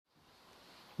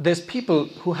there's people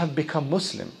who have become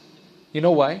Muslim. You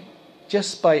know why?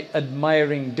 Just by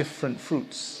admiring different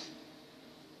fruits.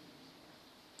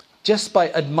 Just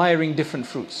by admiring different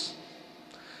fruits.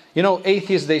 You know,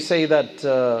 atheists, they say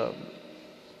that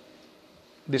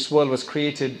this world was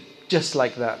created just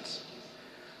like that.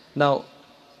 Now,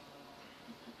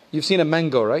 you've seen a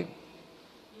mango, right?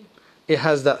 It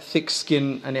has that thick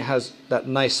skin and it has that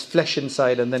nice flesh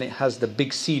inside, and then it has the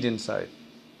big seed inside.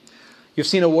 You've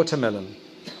seen a watermelon.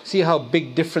 See how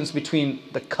big difference between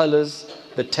the colors,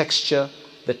 the texture,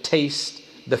 the taste,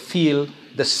 the feel,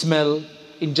 the smell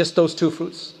in just those two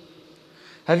fruits?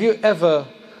 Have you ever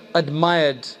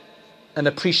admired and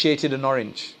appreciated an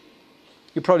orange?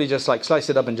 You probably just like slice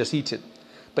it up and just eat it.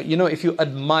 But you know, if you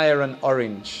admire an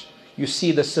orange, you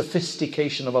see the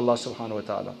sophistication of Allah subhanahu wa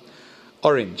ta'ala.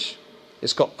 Orange.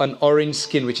 It's got an orange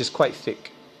skin which is quite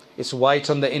thick. It's white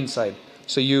on the inside.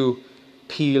 So you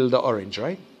peel the orange,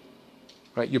 right?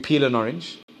 Right? You peel an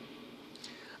orange.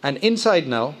 And inside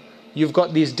now, you've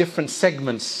got these different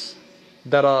segments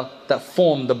that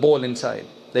form the ball inside.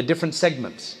 They're different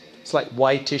segments. It's like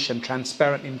whitish and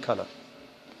transparent in color.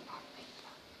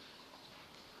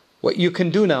 What you can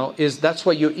do now is that's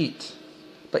what you eat.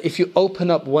 But if you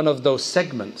open up one of those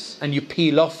segments and you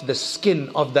peel off the skin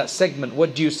of that segment,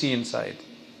 what do you see inside?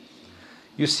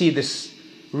 You see this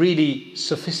really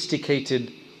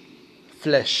sophisticated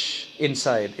flesh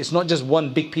inside. It's not just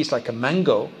one big piece like a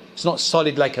mango. It's not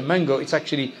solid like a mango. It's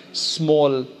actually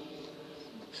small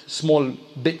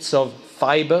bits of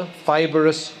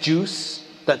fibrous juice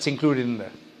that's included in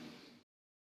there.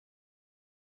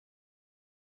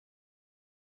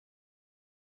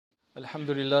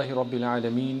 Alhamdulillahi Rabbil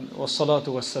Alameen, wassalatu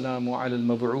wassalamu ala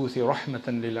al-mab'uthi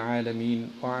rahmatan lil alameen,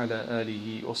 wa ala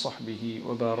alihi wa sahbihi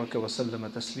wa baraka wa sallama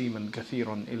tasliman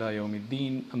kathiran ila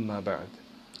yawmiddin, amma ba'd.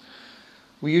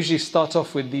 We usually start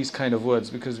off with these kind of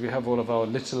words because we have all of our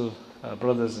little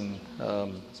brothers and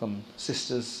some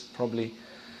sisters probably.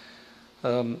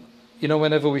 You know,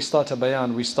 whenever we start a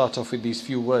bayan, we start off with these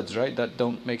few words, right? That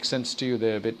don't make sense to you,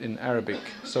 they're a bit in Arabic.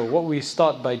 So what we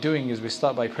start by doing is we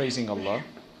start by praising Allah.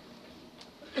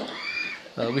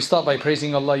 We start by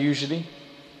praising Allah usually,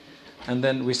 and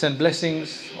then we send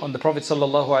blessings on the Prophet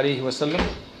sallallahu alaihi wasallam,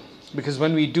 because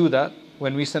when we do that,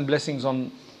 when we send blessings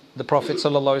on the Prophet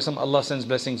sallallahu alaihi wasallam, Allah sends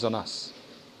blessings on us.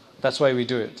 That's why we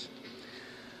do it,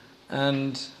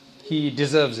 and He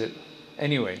deserves it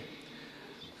anyway.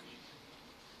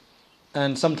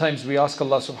 And sometimes we ask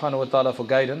Allah subhanahu wa ta'ala for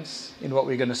guidance in what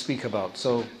we're going to speak about.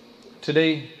 So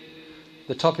today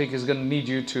the topic is going to need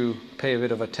you to pay a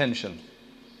bit of attention.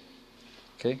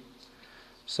 Okay,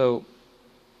 so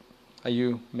are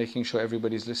you making sure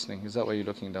everybody's listening? Is that why you're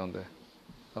looking down there?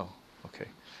 Oh, okay.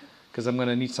 Because I'm going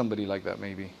to need somebody like that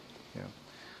maybe.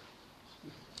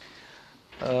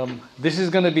 Yeah. This is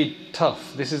going to be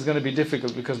tough. This is going to be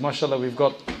difficult because mashallah we've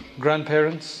got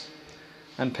grandparents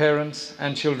and parents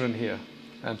and children here.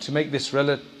 And to make this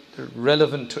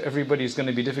relevant to everybody is going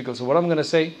to be difficult. So what I'm going to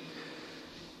say,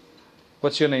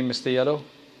 what's your name, Mr. Yellow?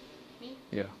 Me?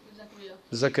 Yeah.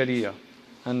 Zakaria.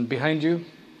 And behind you?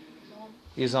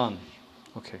 Izan.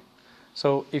 Okay.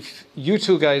 So if you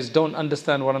two guys don't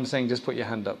understand what I'm saying, just put your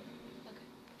hand up.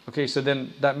 Okay, so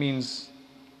then that means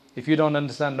if you don't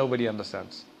understand, nobody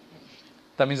understands.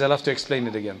 That means I'll have to explain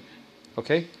it again.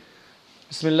 Okay?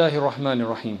 Bismillahir Rahmanir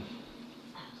Rahim.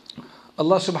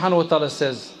 Allah subhanahu wa ta'ala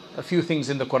says a few things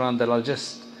in the Quran that I'll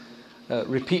just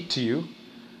repeat to you.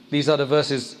 These are the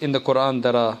verses in the Quran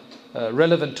that are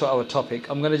relevant to our topic.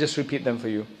 I'm going to just repeat them for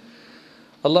you.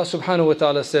 Allah subhanahu wa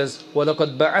ta'ala says,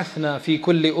 وَلَقَدْ بَعَثْنَا فِي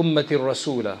كُلِّ أُمَّةٍ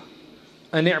رَسُولًا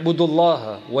أَنِ اعْبُدُوا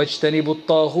اللَّهَ وَاجْتَنِبُوا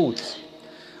الطَّاغُوتِ.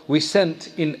 We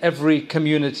sent in every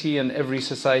community and every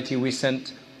society, we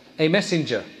sent a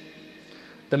messenger.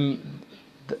 The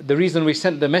reason we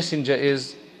sent the messenger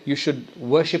is you should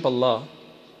worship Allah,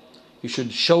 you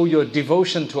should show your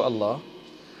devotion to Allah,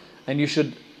 and you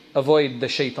should avoid the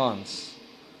shaitans.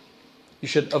 You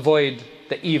should avoid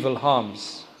the evil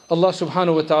harms. Allah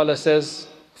subhanahu wa ta'ala says,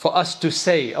 for us to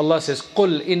say, Allah says,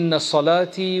 قُلْ إِنَّ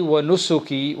صَلَاتِي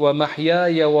وَنُسُكِي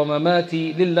وَمَحْيَايَ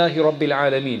وَمَمَاتِي لِلَّهِ رَبِّ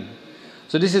الْعَالَمِينَ.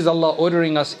 So this is Allah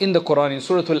ordering us in the Quran, in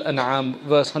Surah Al-An'am,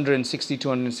 verse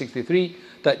 162 and 163,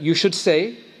 that you should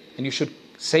say, and you should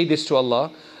say this to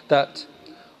Allah, that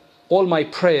all my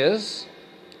prayers,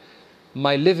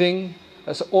 my living,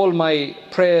 all my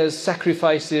prayers,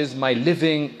 sacrifices, my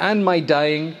living and my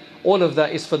dying, all of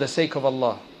that is for the sake of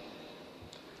Allah.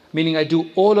 Meaning I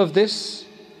do all of this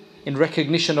in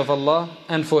recognition of Allah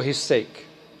and for His sake.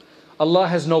 Allah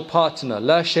has no partner.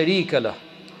 La sharika lah.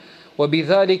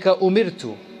 وَبِذَلِكَ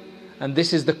أُمِرْتُ. And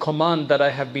this is the command that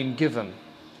I have been given.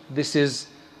 This is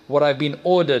what I've been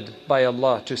ordered by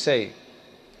Allah to say.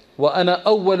 وَأَنَا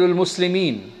أَوَّلُ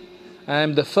الْمُسْلِمِينَ. I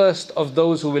am the first of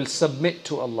those who will submit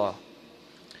to Allah.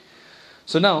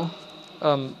 So now,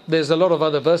 there's a lot of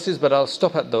other verses, but I'll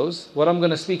stop at those. What I'm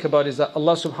going to speak about is that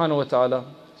Allah subhanahu wa ta'ala,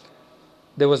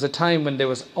 there was a time when there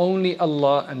was only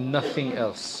Allah and nothing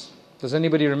else. Does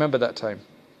anybody remember that time?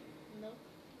 No.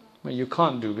 Well, you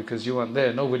can't do because you weren't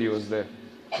there. Nobody was there.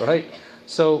 Right?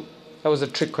 So that was a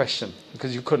trick question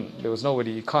because you couldn't. There was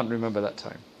nobody. You can't remember that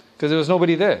time because there was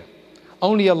nobody there.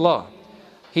 Only Allah.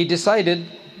 He decided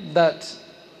that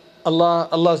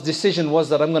Allah's decision was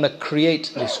that I'm going to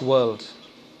create this world.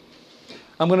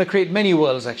 I'm going to create many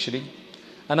worlds actually.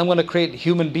 And I'm going to create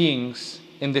human beings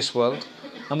in this world.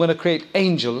 I'm going to create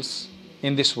angels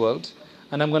in this world.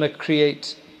 And I'm going to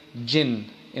create jinn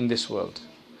in this world.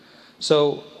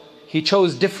 So He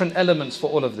chose different elements for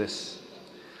all of this.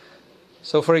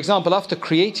 So for example, after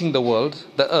creating the world,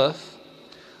 the earth,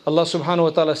 Allah subhanahu wa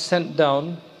ta'ala sent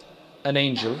down an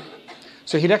angel.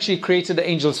 So He'd actually created the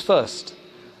angels first.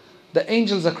 The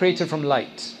angels are created from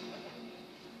light.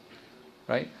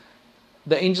 Right?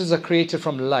 The angels are created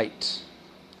from light.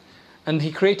 And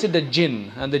He created the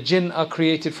jinn, and the jinn are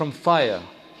created from fire.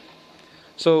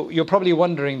 So you're probably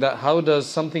wondering that how does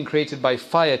something created by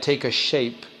fire take a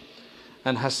shape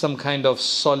and has some kind of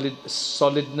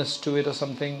solidness to it or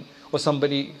something, or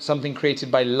something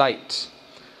created by light?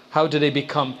 How do they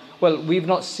become? Well, we've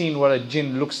not seen what a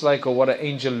jinn looks like or what an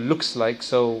angel looks like,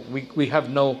 so we have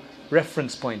no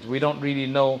reference point. We don't really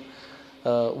know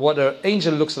what an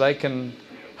angel looks like and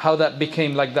how that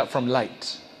became like that from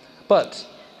light. But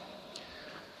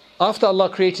after Allah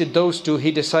created those two,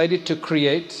 He decided to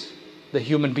create the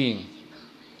human being.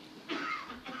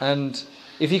 And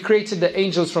if He created the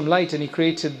angels from light and He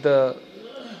created the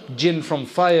jinn from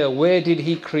fire, where did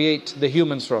He create the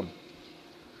humans from?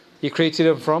 He created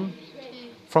them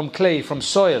from clay, from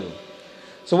soil.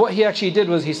 So what He actually did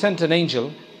was He sent an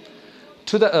angel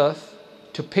to the earth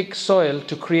to pick soil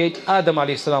to create Adam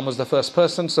alayhi salam. Was the first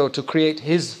person, so to create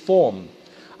his form.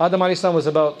 Adam alayhi salam was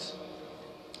about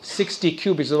 60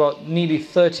 cubits, about nearly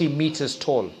 30 meters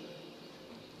tall.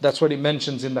 That's what it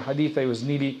mentions in the hadith. He was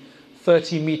nearly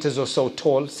 30 meters or so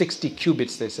tall, 60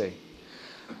 cubits they say.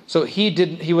 So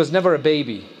he was never a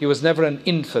baby. He was never an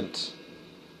infant.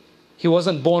 He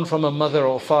wasn't born from a mother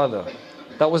or father.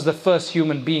 That was the first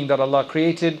human being that Allah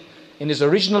created in his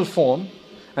original form,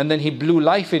 and then He blew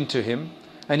life into him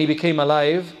and he became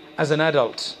alive as an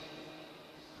adult.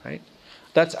 Right?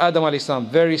 That's Adam alayhi salam,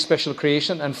 very special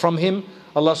creation, and from him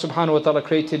Allah subhanahu wa ta'ala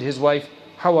created his wife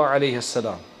Hawa alayhi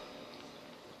salam.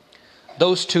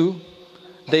 Those two,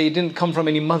 they didn't come from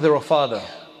any mother or father.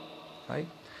 Right?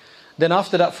 Then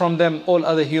after that, from them all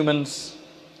other humans,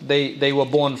 they were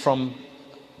born from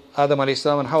Adam alayhi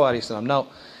salam and Hawa alayhi salam. Now,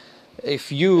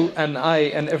 if you and I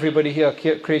and everybody here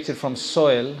are created from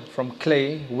soil, from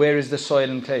clay, where is the soil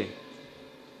and clay?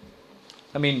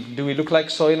 I mean, do we look like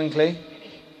soil and clay?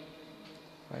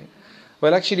 Right?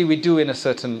 Well, actually we do in a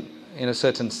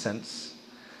certain sense.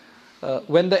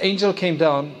 When the angel came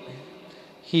down,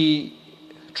 he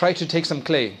tried to take some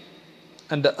clay,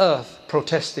 and the earth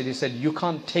protested. He said, "You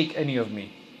can't take any of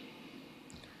me."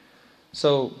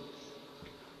 So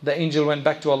the angel went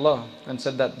back to Allah and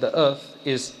said that the earth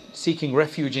is seeking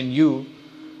refuge in you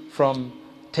from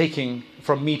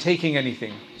me taking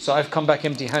anything. So I've come back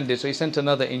empty-handed. So He sent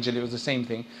another angel. It was the same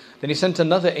thing. Then He sent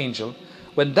another angel.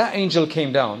 When that angel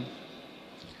came down,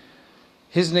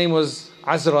 his name was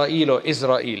Azrael or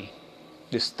Israel,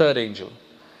 this third angel.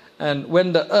 And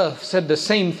when the earth said the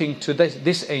same thing to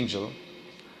this angel,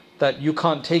 that you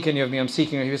can't take any of me, I'm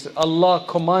seeking you, he said, Allah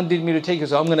commanded me to take you,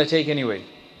 so I'm going to take anyway.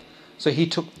 So he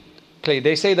took clay.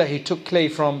 They say that he took clay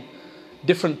from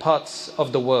different parts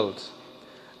of the world.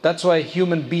 That's why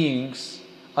human beings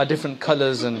are different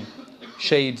colors and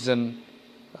shades and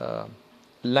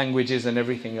languages and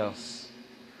everything else.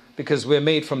 Because we're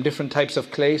made from different types of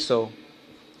clay. So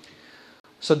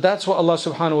that's what Allah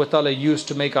subhanahu wa ta'ala used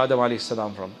to make Adam alayhi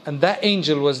salam from. And that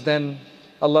angel was then,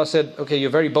 Allah said, okay, you're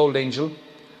a very bold angel,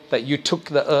 that you took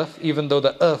the earth, even though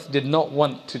the earth did not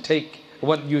want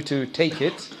you to take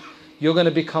it. You're going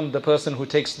to become the person who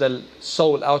takes the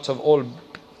soul out of all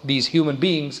these human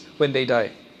beings when they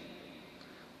die.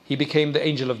 He became the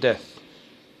angel of death.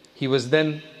 He was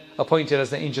then appointed as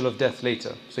the angel of death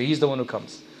later. So he's the one who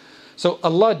comes. So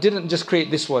Allah didn't just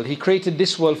create this world. He created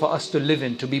this world for us to live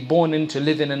in, to be born in, to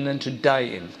live in, and then to die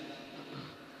in.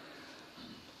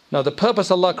 Now the purpose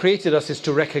Allah created us is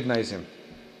to recognize Him,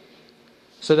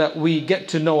 so that we get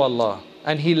to know Allah.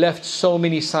 And He left so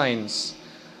many signs.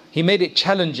 He made it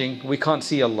challenging. We can't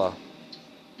see Allah,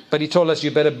 but He told us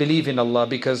you better believe in Allah,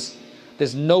 because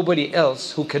there's nobody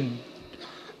else who can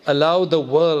allow the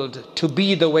world to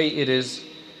be the way it is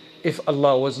if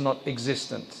Allah was not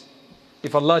existent.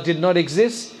 If Allah did not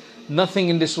exist, nothing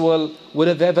in this world would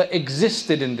have ever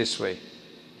existed in this way.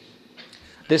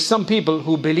 There's some people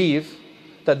who believe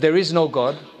that there is no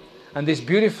God, and this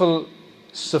beautiful,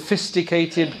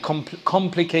 sophisticated,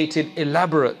 complicated,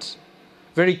 elaborate,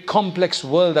 very complex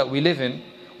world that we live in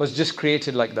was just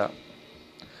created like that.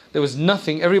 There was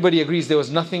nothing, everybody agrees there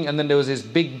was nothing, and then there was this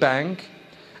big bang,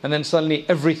 and then suddenly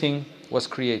everything was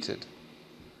created.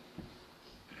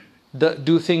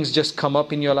 Do things just come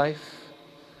up in your life?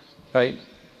 Right?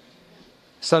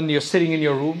 Suddenly you're sitting in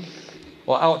your room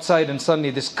or outside, and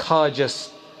suddenly this car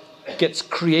just gets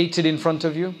created in front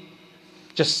of you,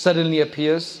 just suddenly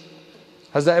appears.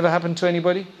 Has that ever happened to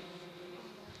anybody?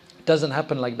 It doesn't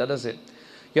happen like that, does it?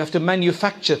 You have to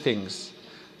manufacture things.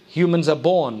 Humans are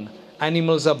born,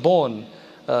 animals are born,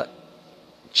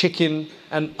 chicken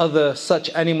and other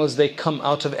such animals, they come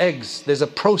out of eggs. There's a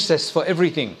process for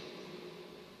everything.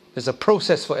 There's a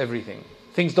process for everything.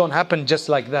 Things don't happen just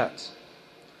like that.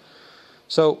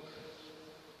 So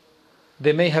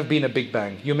there may have been a big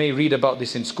bang. You may read about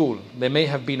this in school. There may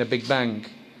have been a big bang.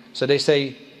 So they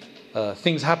say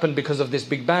things happened because of this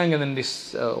big bang, and then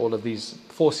this all of these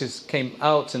forces came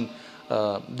out, and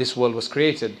this world was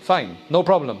created. Fine, no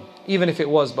problem. Even if it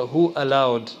was, but who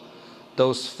allowed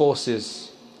those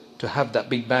forces to have that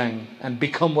big bang and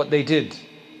become what they did?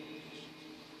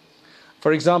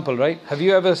 For example, right? Have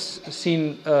you ever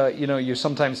seen, you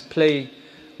sometimes play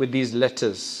with these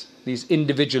letters, these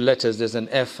individual letters. There's an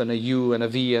F and a U and a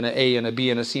V and an A and a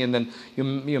B and a C, and then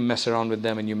you mess around with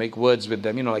them and you make words with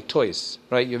them, like toys,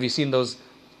 right? Have you seen those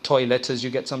toy letters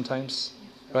you get sometimes,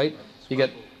 right? You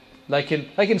get, like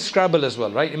in Scrabble as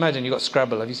well, right? Imagine you got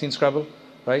Scrabble. Have you seen Scrabble,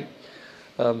 right?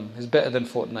 It's better than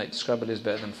Fortnite. Scrabble is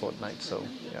better than Fortnite, so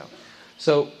yeah.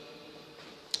 So,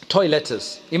 toy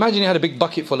letters. Imagine you had a big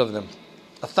bucket full of them.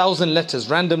 1,000 letters,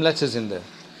 random letters in there.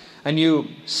 And you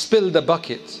spill the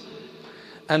bucket.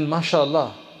 And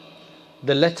mashallah,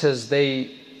 the letters,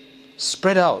 they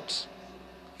spread out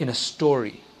in a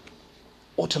story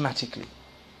automatically.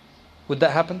 Would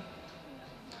that happen?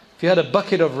 If you had a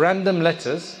bucket of random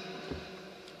letters,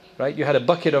 right? You had a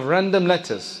bucket of random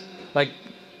letters, like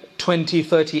 20,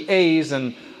 30 A's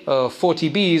and 40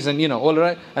 B's and all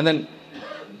right. And then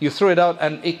you threw it out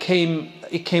and it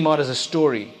came out as a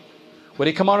story. Would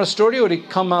it come out as a story, or would it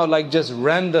come out like just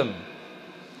random?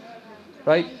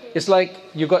 Right? It's like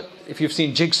if you've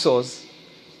seen jigsaws,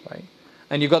 right?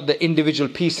 And you've got the individual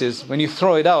pieces. When you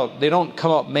throw it out, they don't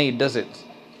come out made, does it?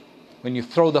 When you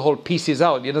throw the whole pieces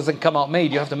out, it doesn't come out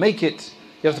made. You have to make it.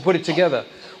 You have to put it together.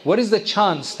 What is the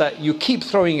chance that you keep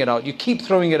throwing it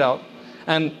out,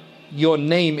 and your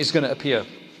name is going to appear?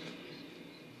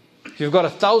 If you've got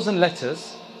 1,000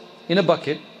 letters in a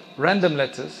bucket, random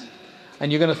letters,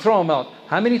 and you're going to throw them out,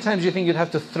 how many times do you think you'd have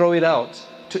to throw it out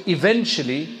to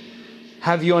eventually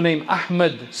have your name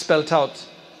Ahmed spelt out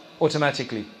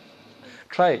automatically?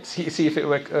 Try it. See if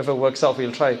it ever works out.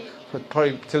 You'll try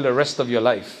probably till the rest of your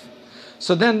life.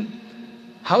 So then,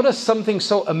 how does something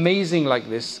so amazing like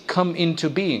this come into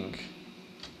being?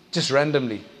 Just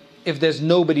randomly. If there's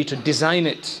nobody to design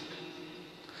it.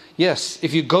 Yes,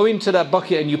 if you go into that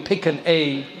bucket and you pick an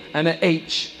A and an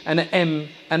H and an M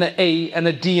and an A and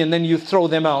a D, and then you throw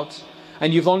them out,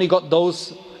 and you've only got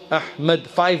those Ahmed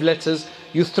 5 letters,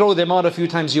 you throw them out a few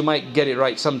times, you might get it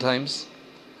right sometimes.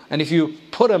 And if you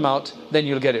put them out, then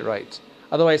you'll get it right.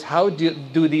 Otherwise, how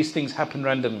do these things happen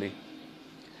randomly?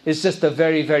 It's just a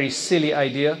very, very silly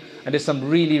idea. And there's some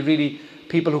really, really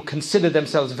people who consider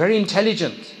themselves very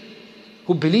intelligent,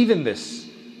 who believe in this.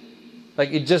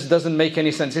 Like, it just doesn't make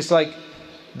any sense. It's like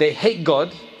they hate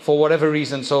God for whatever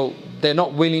reason, so they're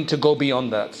not willing to go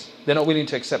beyond that. They're not willing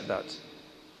to accept that.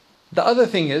 The other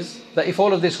thing is that if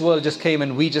all of this world just came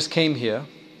and we just came here,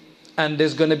 and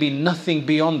there's going to be nothing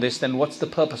beyond this, then what's the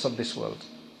purpose of this world?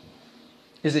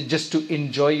 Is it just to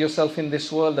enjoy yourself in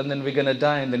this world, and then we're going to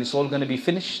die and then it's all going to be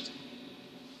finished?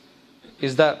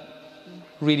 Is that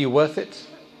really worth it?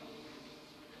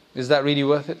 Is that really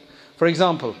worth it? For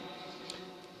example,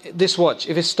 this watch,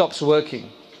 if it stops working,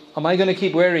 am I going to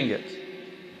keep wearing it?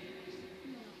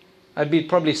 I'd be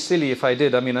probably silly if I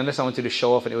did. Unless I wanted to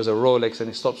show off and it was a Rolex and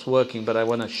it stops working, but I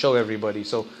want to show everybody.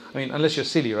 So, unless you're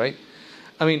silly, right?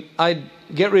 I'd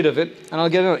get rid of it and I'll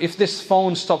get it. If this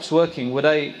phone stops working, would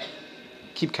I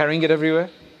keep carrying it everywhere?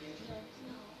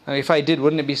 If I did,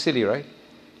 wouldn't it be silly, right?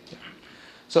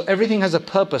 So everything has a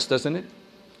purpose, doesn't it?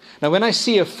 Now, when I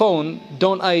see a phone,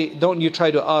 don't you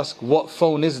try to ask, what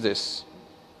phone is this?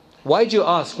 Why do you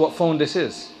ask what phone this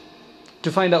is?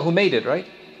 To find out who made it, right?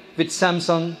 If it's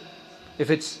Samsung, if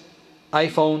it's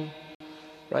iPhone,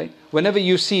 right? Whenever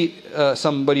you see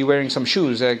somebody wearing some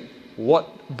shoes,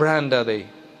 what brand are they?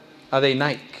 Are they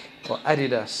Nike or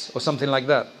Adidas or something like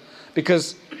that?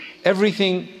 Because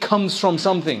everything comes from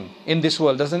something in this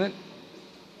world, doesn't it?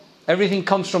 Everything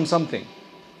comes from something.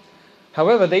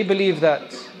 However, they believe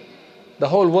that the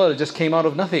whole world just came out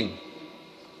of nothing.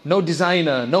 No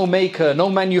designer, no maker, no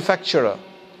manufacturer.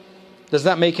 Does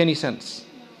that make any sense?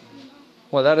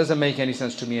 Well, that doesn't make any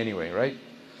sense to me anyway, right?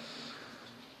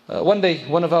 One day,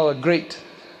 one of our great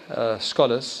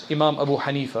scholars, Imam Abu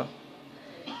Hanifa,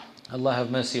 Allah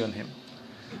have mercy on him,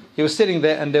 he was sitting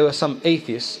there and there were some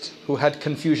atheists who had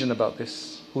confusion about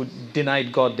this, who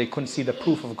denied God, they couldn't see the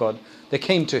proof of God. They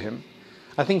came to him.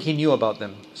 I think he knew about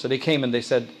them. So they came and they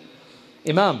said,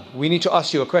 Imam, we need to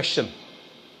ask you a question.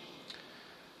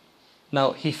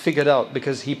 Now he figured out,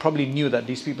 because he probably knew that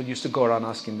these people used to go around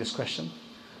asking this question.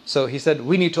 So he said,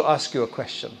 we need to ask you a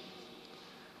question.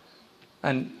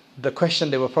 And the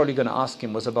question they were probably going to ask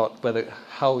him was about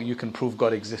how you can prove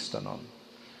God exists or not.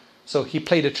 So he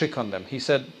played a trick on them. He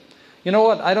said, you know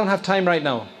what, I don't have time right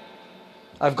now.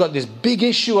 I've got this big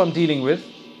issue I'm dealing with,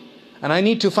 and I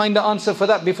need to find the answer for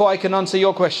that before I can answer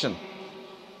your question.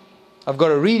 I've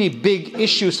got a really big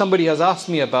issue somebody has asked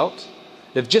me about.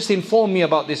 They've just informed me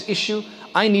about this issue.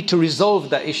 I need to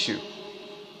resolve that issue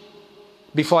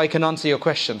before I can answer your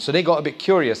question. So they got a bit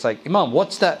curious, like, Imam,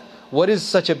 what's that? What is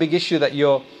such a big issue that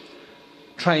you're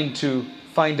trying to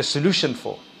find a solution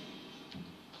for?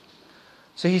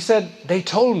 So he said, they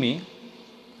told me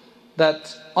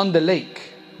that on the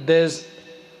lake there's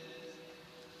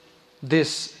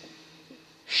this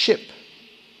ship,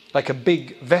 like a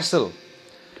big vessel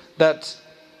that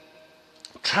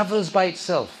travels by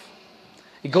itself.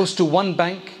 It goes to one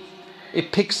bank,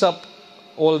 it picks up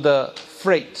all the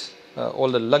freight, all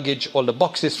the luggage, all the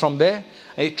boxes from there,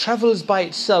 and it travels by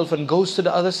itself and goes to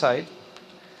the other side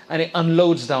and it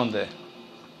unloads down there.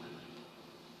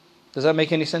 Does that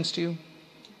make any sense to you?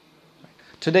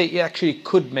 Today it actually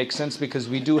could make sense, because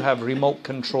we do have remote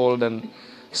controlled and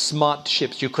smart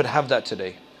ships. You could have that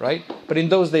today, right? But in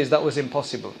those days that was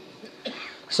impossible.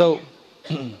 So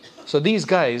these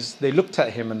guys, they looked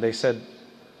at him and they said,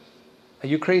 are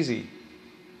you crazy?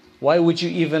 Why would you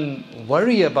even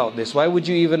worry about this? Why would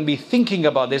you even be thinking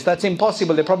about this? That's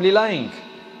impossible. They're probably lying.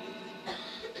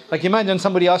 Like, imagine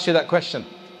somebody asked you that question.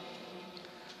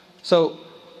 So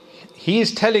he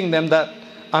is telling them that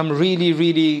I'm really,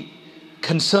 really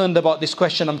concerned about this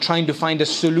question. I'm trying to find a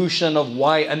solution of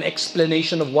why, an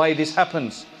explanation of why this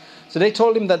happens. So they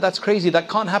told him that that's crazy. That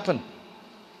can't happen.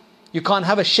 You can't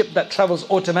have a ship that travels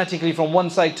automatically from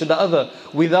one side to the other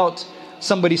without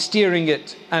somebody steering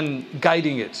it and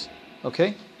guiding it.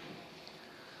 Okay?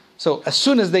 So as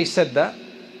soon as they said that,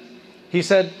 he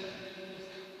said,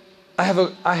 I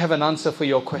have an answer for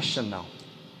your question now.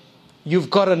 You've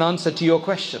got an answer to your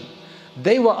question.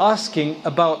 They were asking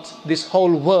about this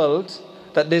whole world,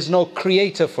 that there's no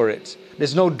creator for it.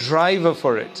 There's no driver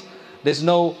for it. There's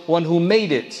no one who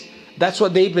made it. That's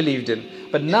what they believed in.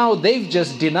 But now they've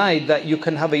just denied that you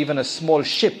can have even a small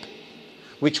ship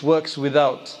which works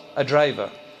without a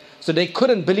driver. So they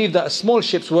couldn't believe that a small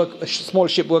ship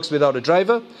works without a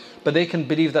driver, but they can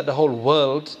believe that the whole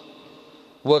world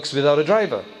works without a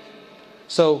driver.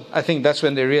 So I think that's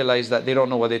when they realized that they don't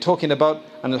know what they're talking about,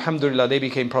 and alhamdulillah, they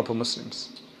became proper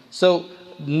Muslims. So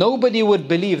nobody would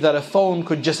believe that a phone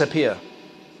could just appear,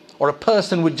 or a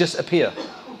person would just appear.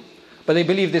 But they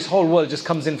believe this whole world just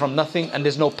comes in from nothing, and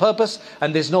there's no purpose,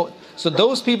 and there's no... So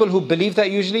those people who believe that,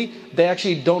 usually, they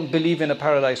actually don't believe in a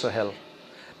paradise or hell.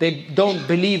 They don't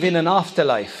believe in an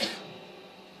afterlife.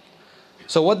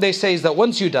 So what they say is that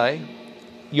once you die,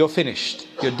 you're finished.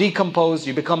 You're decomposed,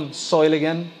 you become soil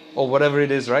again, or whatever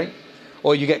it is, right?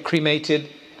 Or you get cremated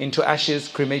into ashes.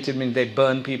 Cremated means they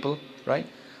burn people, right?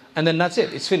 And then that's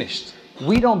it, it's finished.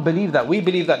 We don't believe that. We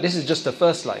believe that this is just the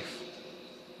first life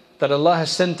that Allah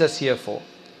has sent us here for.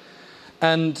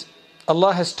 And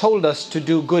Allah has told us to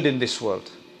do good in this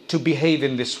world, to behave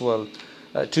in this world,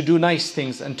 to do nice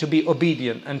things and to be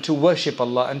obedient and to worship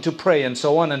Allah and to pray and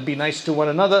so on, and be nice to one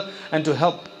another and to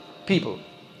help people.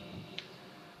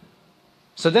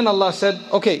 So then Allah said,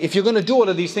 okay, if you're going to do all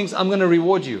of these things, I'm going to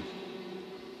reward you.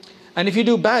 And if you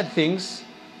do bad things,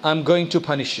 I'm going to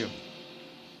punish you.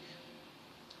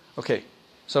 Okay,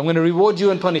 so I'm going to reward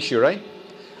you and punish you, right?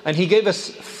 And He gave us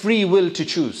free will to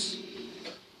choose.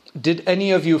 Did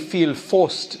any of you feel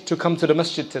forced to come to the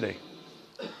masjid today?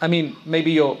 I mean,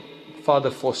 maybe your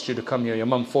father forced you to come here, your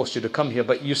mum forced you to come here,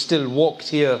 but you still walked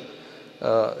here.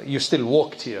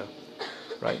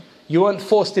 Right? You weren't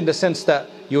forced in the sense that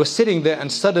you were sitting there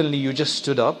and suddenly you just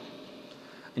stood up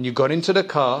and you got into the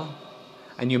car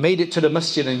and you made it to the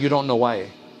masjid and you don't know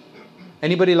why.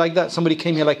 Anybody like that? Somebody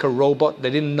came here like a robot, they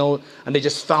didn't know, and they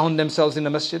just found themselves in the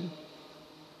masjid?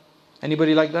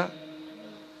 Anybody like that?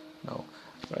 No,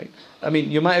 right? I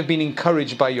mean, you might have been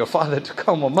encouraged by your father to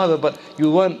come or mother, but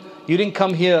you didn't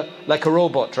come here like a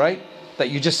robot, right? That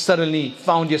you just suddenly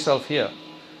found yourself here.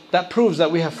 That proves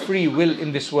that we have free will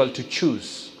in this world to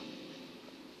choose.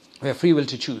 We have free will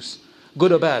to choose,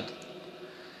 good or bad.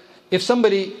 If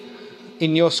somebody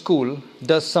in your school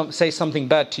say something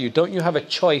bad to you, don't you have a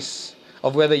choice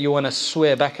of whether you want to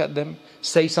swear back at them,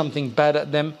 say something bad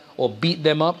at them, or beat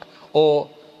them up, or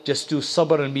just do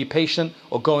sabr and be patient,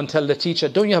 or go and tell the teacher?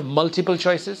 Don't you have multiple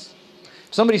choices?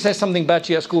 If somebody says something bad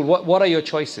to you at school, what are your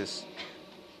choices?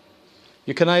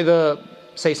 You can either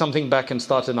say something back and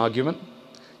start an argument.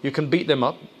 You can beat them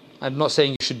up. I'm not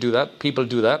saying you should do that. People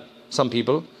do that. Some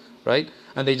people, right?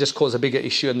 And they just cause a bigger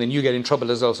issue, and then you get in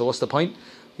trouble as well. So what's the point?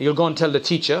 You'll go and tell the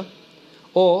teacher.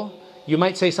 Or you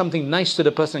might say something nice to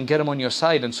the person and get them on your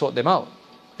side and sort them out.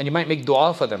 And you might make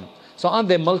dua for them. So aren't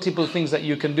there multiple things that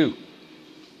you can do?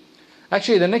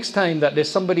 Actually, the next time that there's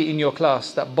somebody in your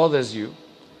class that bothers you,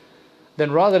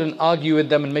 then rather than argue with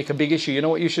them and make a big issue, you know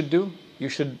what you should do? You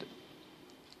should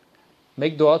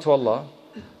make dua to Allah.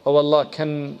 Oh Allah,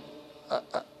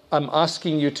 I'm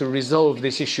asking you to resolve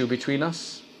this issue between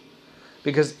us.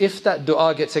 Because if that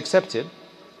dua gets accepted,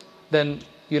 then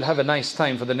you'll have a nice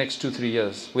time for the next 2-3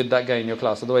 years with that guy in your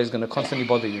class. Otherwise, he's going to constantly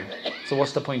bother you. So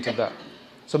what's the point of that?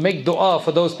 So make dua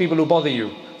for those people who bother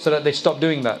you, so that they stop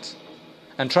doing that.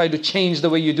 And try to change the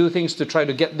way you do things to try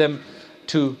to get them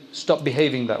to stop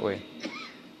behaving that way.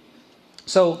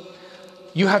 So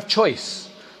you have choice.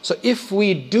 So if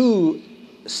we do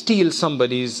steal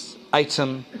somebody's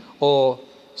item, or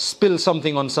spill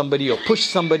something on somebody, or push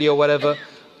somebody or whatever,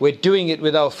 we're doing it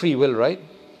with our free will, right?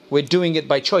 We're doing it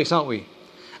by choice, aren't we?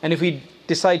 And if we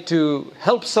decide to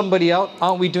help somebody out,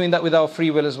 aren't we doing that with our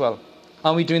free will as well?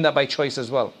 Aren't we doing that by choice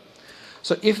as well?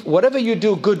 So if whatever you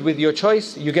do good with your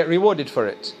choice, you get rewarded for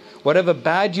it. Whatever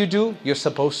bad you do, you're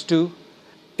supposed to,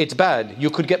 it's bad.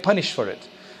 You could get punished for it.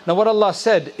 Now what Allah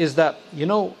said is that,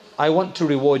 I want to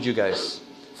reward you guys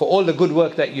for all the good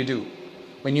work that you do.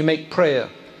 When you make prayer,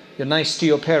 you're nice to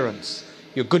your parents,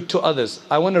 you're good to others.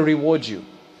 I want to reward you.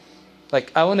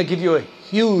 Like, I want to give you a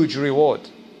huge reward.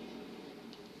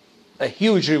 A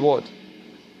huge reward.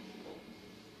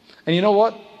 And you know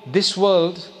what? This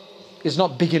world is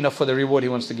not big enough for the reward He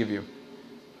wants to give you.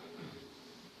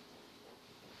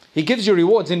 He gives you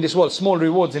rewards in this world, small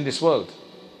rewards in this world.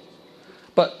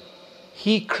 But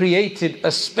He created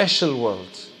a special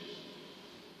world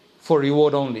for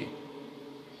reward only.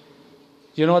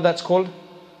 You know what that's called?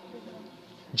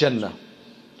 Jannah.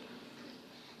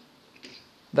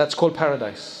 That's called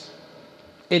paradise.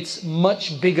 It's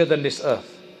much bigger than this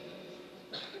earth.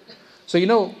 So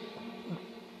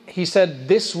He said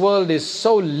this world is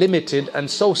so limited and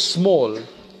so small,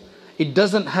 it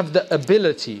doesn't have the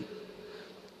ability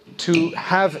to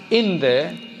have in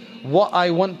there what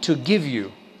I want to give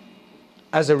you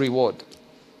as a reward.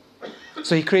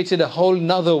 So He created a whole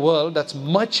nother world that's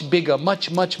much bigger, much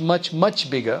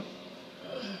bigger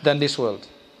than this world.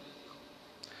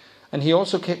 And He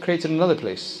also created another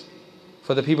place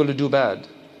for the people who do bad.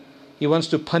 He wants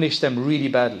to punish them really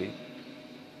badly.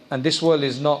 And this world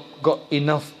is not got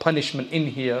enough punishment in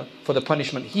here for the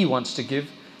punishment He wants to give.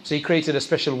 So He created a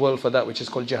special world for that, which is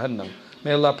called Jahannam.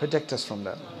 May Allah protect us from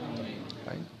that.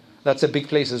 Right? That's a big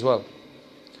place as well.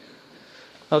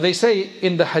 Now they say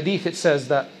in the hadith, it says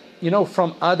that,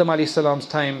 from Adam alayhi salam's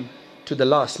time to the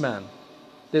last man,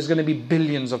 there's going to be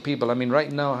billions of people. I mean, right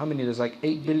now, how many? There's like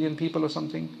 8 billion people or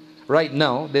something. Right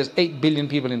now, there's 8 billion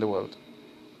people in the world.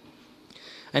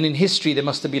 And in history, there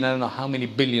must have been, I don't know how many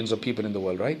billions of people in the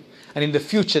world, right? And in the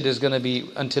future, there's going to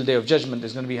be, until Day of Judgment,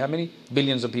 there's going to be how many?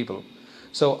 Billions of people.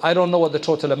 So I don't know what the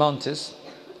total amount is,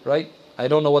 right? I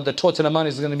don't know what the total amount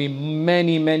is. Going to be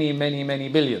many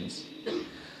billions.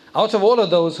 Out of all of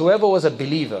those, whoever was a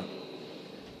believer,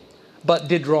 but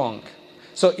did wrong.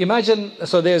 So imagine,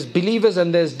 there's believers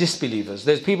and there's disbelievers.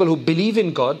 There's people who believe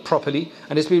in God properly,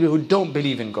 and there's people who don't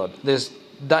believe in God.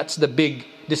 That's the big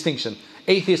distinction.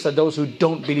 Atheists are those who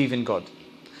don't believe in God.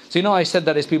 So I said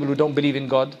that there's people who don't believe in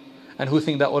God and who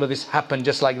think that all of this happened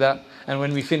just like that, and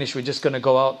when we finish we're just going to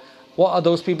go out. What are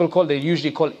those people called? They're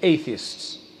usually called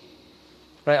atheists.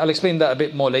 Right? I'll explain that a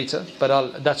bit more later,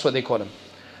 but that's what they call them.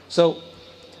 So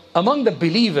among the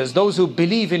believers, those who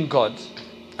believe in God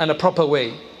in a proper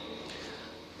way,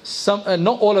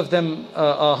 not all of them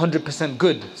are 100%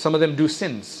 good. Some of them do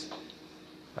sins.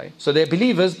 Right? So they're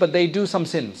believers, but they do some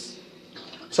sins.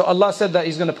 So Allah said that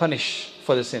He's going to punish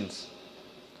for the sins.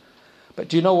 But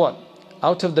do you know what?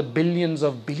 out of the billions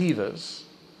of believers,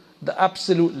 the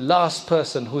absolute last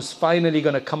person who's finally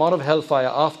going to come out of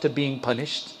hellfire after being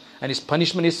punished, and his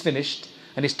punishment is finished,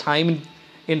 and his time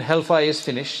in hellfire is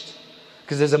finished,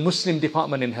 because there's a Muslim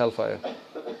department in hellfire,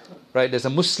 right? There's a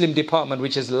Muslim department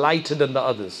which is lighter than the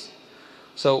others.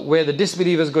 So where the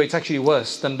disbelievers go, it's actually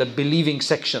worse than the believing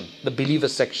section, the believer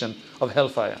section of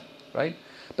hellfire, right?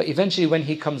 But eventually when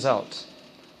he comes out,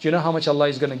 do you know how much Allah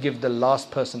is going to give the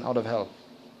last person out of hell?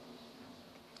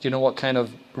 Do you know what kind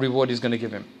of reward He's going to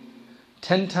give him?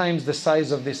 10 times the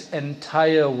size of this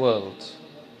entire world.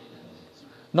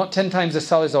 Not 10 times the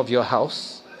size of your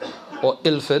house, or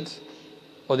Ilford,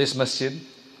 or this masjid,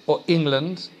 or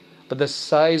England, but the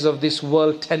size of this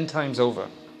world 10 times over.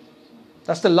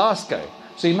 That's the last guy.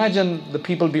 So imagine the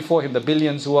people before him, the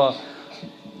billions who are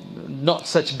not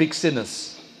such big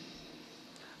sinners.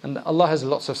 And Allah has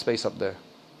lots of space up there.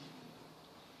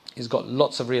 He's got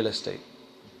lots of real estate.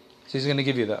 So He's going to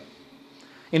give you that.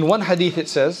 In one hadith it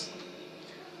says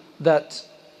that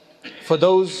for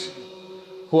those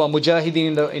who are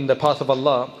mujahideen in the path of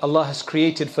Allah, Allah has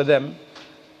created for them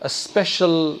a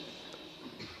special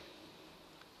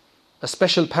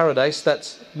paradise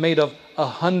that's made of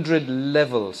 100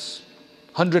 levels,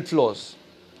 100 floors.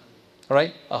 All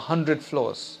right? 100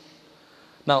 floors.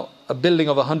 Now, a building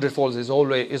of 100 floors is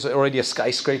already a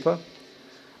skyscraper,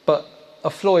 but a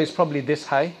floor is probably this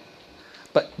high.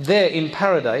 But there in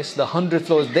paradise, the 100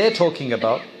 floors they're talking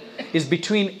about is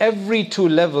between every two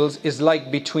levels is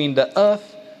like between the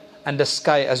earth and the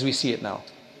sky as we see it now.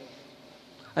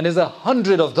 And there's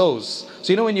 100 of those.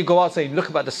 So you know when you go outside and look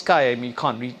up at the sky, I mean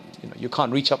you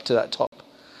can't reach up to that top.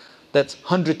 That's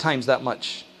 100 times that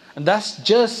much. And that's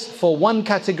just for one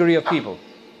category of people.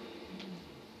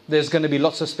 There's going to be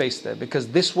lots of space there because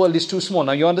this world is too small.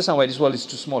 Now you understand why this world is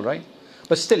too small, right?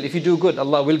 But still, if you do good,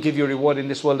 Allah will give you a reward in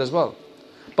this world as well.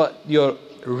 But your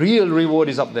real reward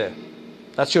is up there.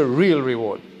 That's your real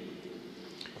reward.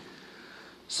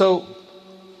 So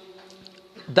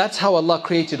that's how Allah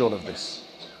created all of this.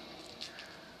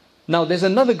 Now there's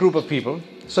another group of people.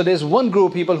 So there's one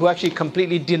group of people who actually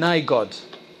completely deny God.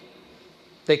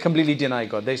 They completely deny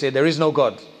God. They say there is no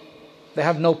God. They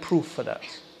have no proof for that.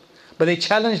 But they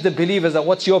challenge the believers that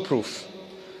what's your proof?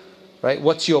 Right?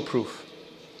 What's your proof?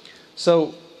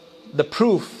 So the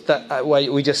proof that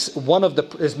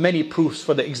there's many proofs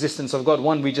for the existence of God.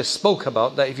 One we just spoke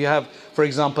about, that if you have, for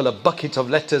example, a bucket of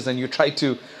letters and you try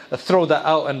to throw that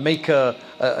out and make a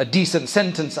decent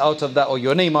sentence out of that, or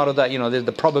your name out of that,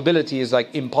 the probability is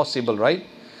like impossible, right?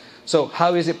 So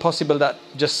how is it possible that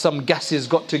just some gases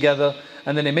got together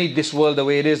and then they made this world the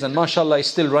way it is, and mashallah is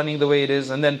still running the way it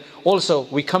is, and then also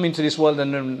we come into this world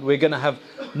and then we're going to have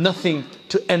nothing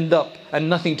to end up and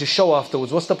nothing to show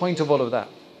afterwards. What's the point of all of that?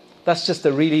 That's just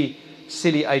a really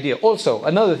silly idea. Also,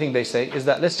 another thing they say is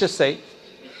that, let's just say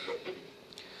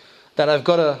that I've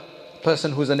got a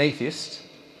person who's an atheist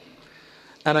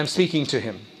and I'm speaking to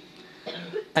him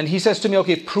and he says to me,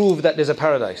 okay, prove that there's a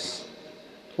paradise.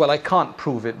 Well, I can't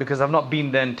prove it because I've not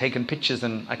been there and taken pictures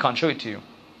and I can't show it to you.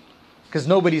 Because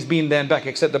nobody's been there and back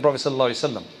except the Prophet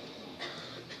ﷺ.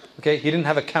 Okay, he didn't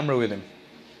have a camera with him.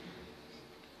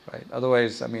 Right?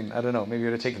 Otherwise, I don't know, maybe he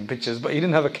would have taken pictures, but he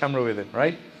didn't have a camera with him,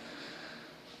 right?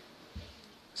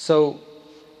 So,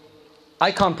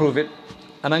 I can't prove it,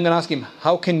 and I'm going to ask him,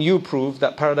 how can you prove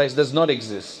that paradise does not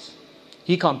exist?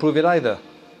 He can't prove it either.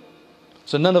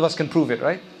 So none of us can prove it,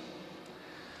 right?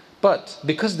 But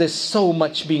because there's so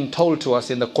much being told to us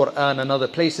in the Quran and other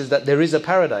places that there is a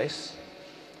paradise,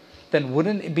 then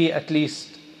wouldn't it be at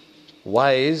least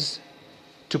wise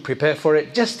to prepare for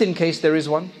it just in case there is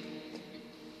one?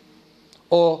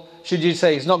 Or should you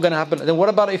say it's not going to happen? Then what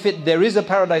about if there is a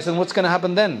paradise, and what's going to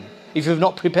happen then? If you've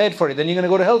not prepared for it, then you're going to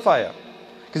go to hellfire.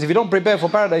 Because if you don't prepare for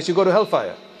paradise, you go to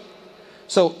hellfire.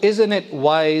 So isn't it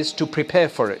wise to prepare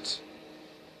for it?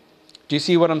 Do you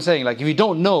see what I'm saying? Like if you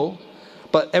don't know,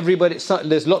 but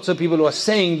there's lots of people who are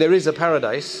saying there is a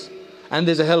paradise and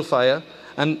there's a hellfire,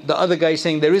 and the other guy is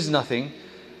saying there is nothing,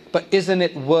 but isn't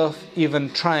it worth even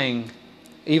trying?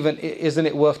 Isn't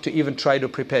it worth to even try to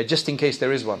prepare just in case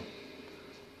there is one?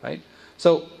 Right?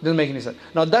 So it doesn't make any sense.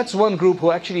 Now that's one group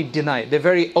who actually deny it. They're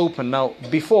very open. Now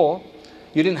before,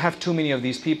 you didn't have too many of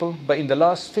these people, but in the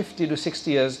last 50 to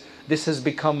 60 years, this has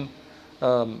become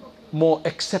more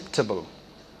acceptable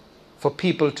for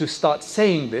people to start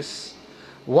saying this.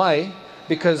 Why?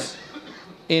 Because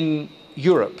in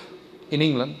Europe, in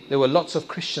England, there were lots of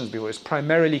Christians before. It was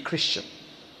primarily Christian.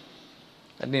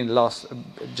 And in the last,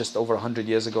 just over 100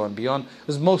 years ago and beyond, it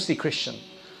was mostly Christian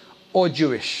or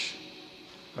Jewish.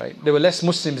 right? There were less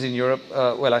Muslims in Europe,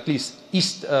 well, at least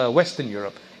Western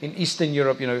Europe. In Eastern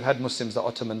Europe, you had Muslims, the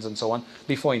Ottomans and so on,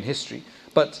 before in history.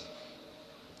 But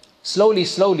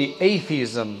slowly,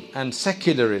 atheism and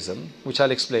secularism, which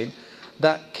I'll explain,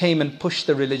 that came and pushed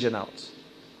the religion out.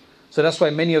 So that's why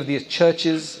many of these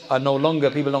churches are no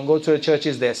longer, people don't go to the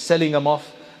churches, they're selling them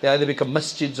off. They either become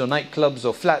masjids or nightclubs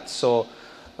or flats or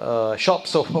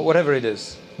shops or whatever it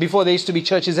is. Before there used to be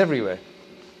churches everywhere.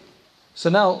 So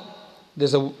now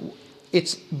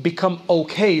it's become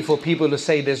okay for people to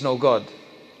say there's no God.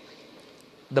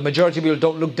 The majority of people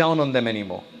don't look down on them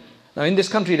anymore. Now in this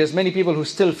country there's many people who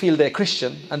still feel they're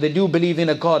Christian and they do believe in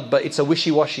a God, but it's a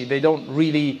wishy-washy. They don't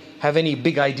really have any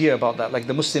big idea about that. Like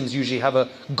the Muslims usually have a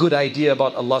good idea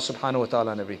about Allah subhanahu wa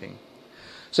ta'ala and everything.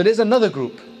 So there's another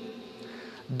group.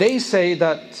 They say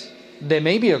that there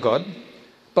may be a God,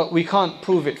 but we can't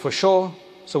prove it for sure.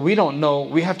 So we don't know.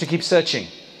 We have to keep searching.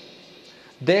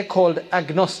 They're called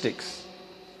agnostics.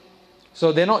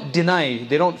 So they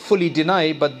don't fully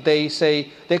deny, but they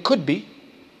say there could be.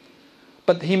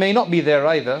 But he may not be there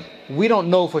either. We don't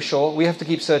know for sure. We have to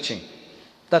keep searching.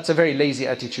 That's a very lazy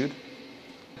attitude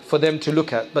for them to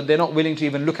look at, but they're not willing to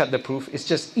even look at the proof. It's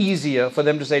just easier for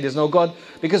them to say there's no God,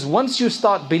 because once you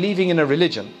start believing in a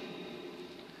religion,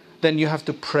 then you have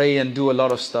to pray and do a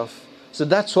lot of stuff. So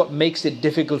that's what makes it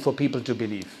difficult for people to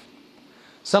believe.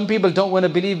 Some people don't want to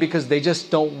believe because they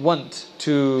just don't want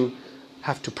to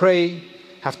have to pray,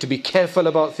 have to be careful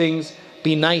about things,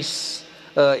 be nice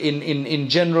in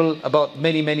general about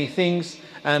many things,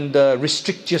 and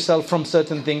restrict yourself from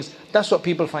certain things. That's what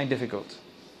people find difficult.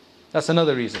 That's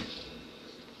another reason.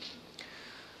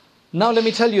 Now let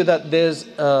me tell you that there's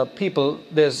people,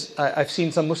 I've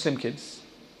seen some Muslim kids,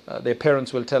 their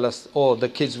parents will tell us, or the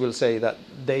kids will say that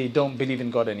they don't believe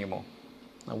in God anymore.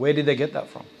 Now where did they get that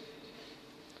from?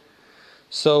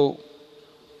 So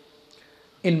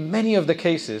in many of the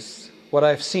cases, what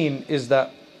I've seen is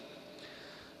that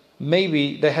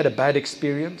maybe they had a bad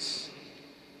experience,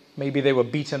 maybe they were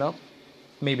beaten up,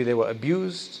 maybe they were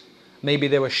abused, maybe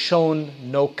they were shown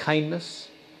no kindness,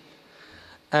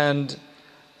 and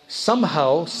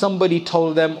somehow somebody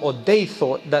told them, or they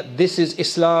thought that this is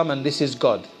Islam and this is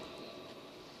God.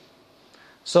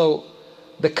 So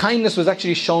the kindness was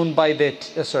actually shown by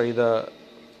the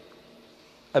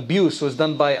abuse was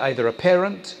done by either a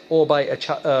parent or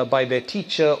by their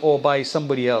teacher or by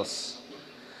somebody else.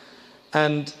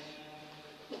 And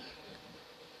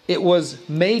it was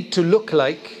made to look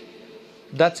like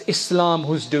that's Islam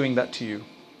who's doing that to you.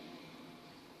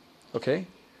 Okay?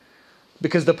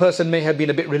 Because the person may have been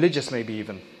a bit religious, maybe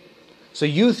even. So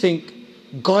you think,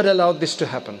 God allowed this to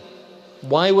happen.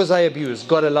 Why was I abused?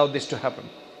 God allowed this to happen.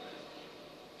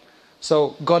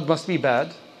 So God must be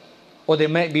bad, or there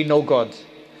might be no God.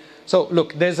 So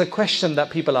look, there's a question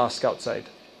that people ask outside.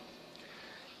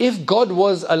 If God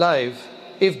was alive,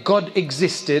 if God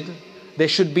existed, there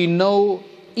should be no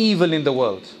evil in the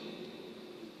world.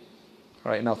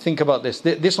 All right, now think about this.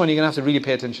 This one you're going to have to really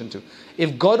pay attention to.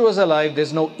 If God was alive,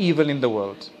 there's no evil in the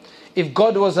world. If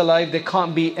God was alive, there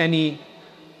can't be any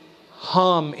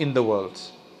harm in the world.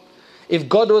 If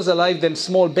God was alive, then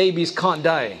small babies can't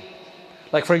die.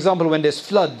 Like for example, when there's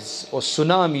floods or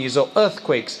tsunamis or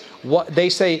earthquakes, what they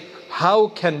say, how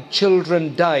can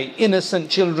children die, innocent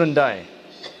children die,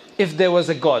 if there was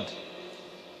a God?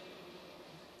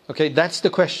 Okay, that's the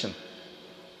question.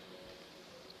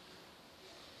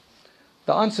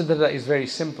 The answer to that is very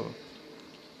simple.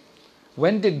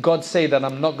 When did God say that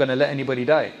I'm not going to let anybody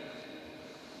die?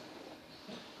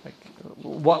 Like,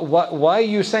 why are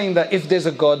you saying that if there's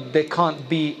a God, there can't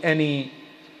be any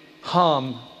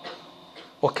harm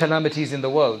or calamities in the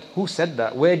world? Who said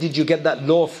that? Where did you get that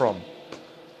law from?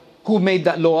 Who made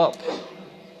that law up?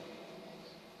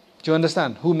 Do you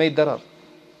understand? Who made that up?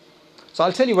 So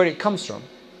I'll tell you where it comes from.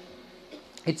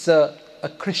 It's a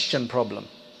Christian problem.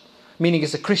 Meaning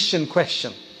it's a Christian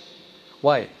question.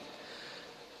 Why?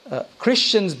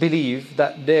 Christians believe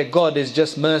that their God is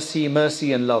just mercy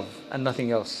and love and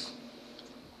nothing else.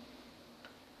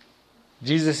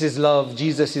 Jesus is love,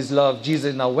 Jesus is love,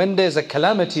 Jesus. Now when there's a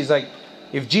calamity, it's like,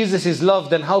 if Jesus is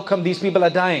love, then how come these people are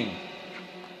dying?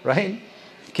 Right?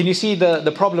 Can you see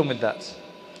the problem with that?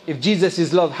 If Jesus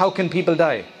is love, how can people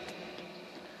die?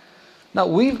 Now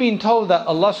we've been told that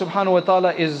Allah subhanahu wa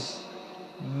ta'ala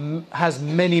has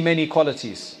many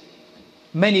qualities,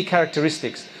 many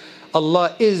characteristics.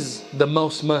 Allah is the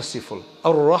most merciful,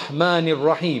 Ar-Rahman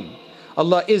Ar-Rahim.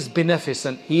 Allah is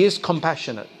beneficent, He is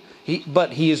compassionate,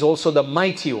 but He is also the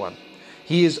mighty one.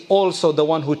 He is also the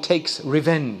one who takes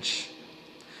revenge.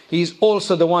 He is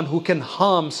also the one who can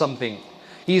harm something.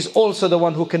 He is also the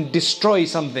one who can destroy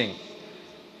something.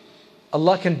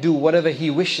 Allah can do whatever He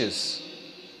wishes.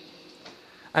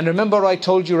 And remember, I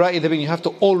told you right at the beginning, you have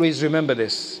to always remember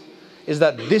this, is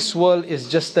that this world is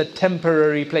just a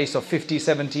temporary place of 50,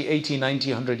 70, 80,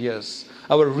 90, 100 years.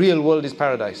 Our real world is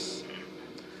paradise.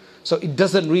 So it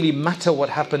doesn't really matter what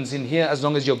happens in here as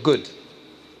long as you're good.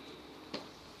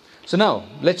 So now,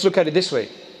 let's look at it this way.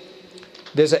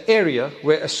 There's an area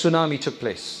where a tsunami took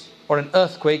place, or an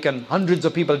earthquake, and hundreds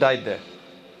of people died there.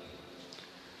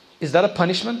 Is that a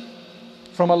punishment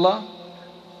from Allah?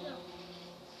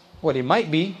 Well, it might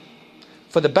be.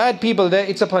 For the bad people there,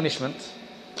 it's a punishment.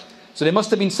 So there must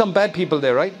have been some bad people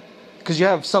there, right? Because you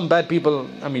have some bad people,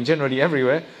 generally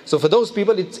everywhere. So for those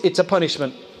people, it's a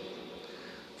punishment.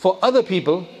 For other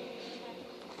people,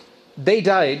 they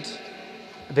died,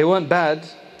 they weren't bad.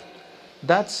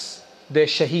 That's their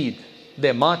shaheed,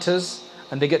 they're martyrs,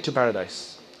 and they get to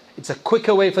paradise. It's a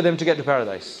quicker way for them to get to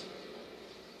paradise.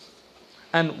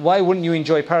 And why wouldn't you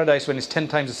enjoy paradise when it's 10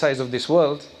 times the size of this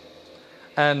world,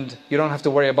 and you don't have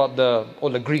to worry about all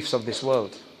the griefs of this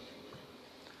world?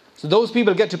 So those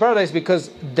people get to paradise because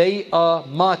they are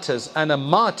martyrs. And a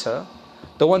martyr,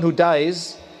 the one who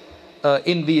dies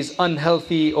in these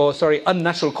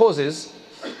unnatural causes,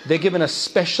 they're given a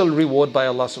special reward by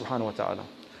Allah subhanahu wa ta'ala.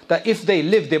 That if they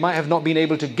lived, they might have not been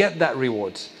able to get that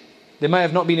reward. They might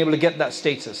have not been able to get that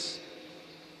status.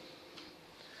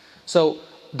 So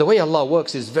the way Allah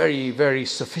works is very, very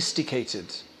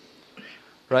sophisticated.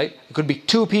 Right? It could be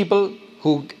two people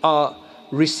who are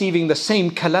receiving the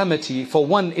same calamity. For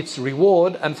one, it's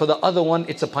reward, and for the other one,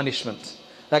 it's a punishment.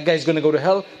 That guy's going to go to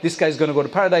hell, this guy's going to go to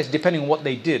paradise, depending on what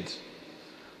they did.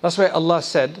 That's why Allah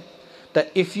said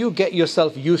that if you get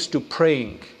yourself used to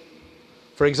praying,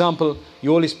 for example,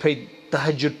 you always prayed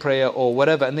tahajjud prayer or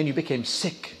whatever, and then you became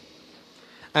sick,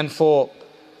 and for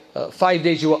 5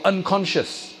 days you were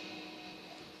unconscious,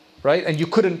 right? And you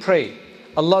couldn't pray.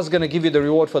 Allah's going to give you the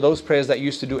reward for those prayers that you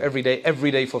used to do every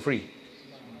day for free.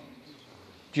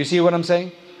 Do you see what I'm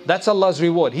saying? That's Allah's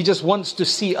reward. He just wants to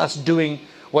see us doing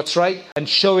what's right and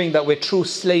showing that we're true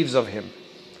slaves of Him.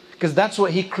 Because that's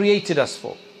what He created us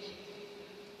for.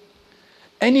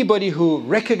 Anybody who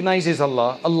recognizes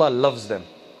Allah, Allah loves them.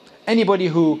 Anybody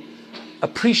who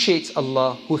appreciates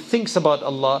Allah, who thinks about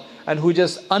Allah, and who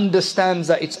just understands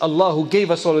that it's Allah who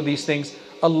gave us all of these things,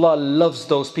 Allah loves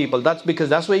those people. That's because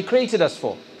that's what He created us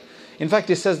for. In fact,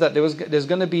 it says that there's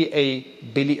going to be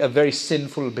a very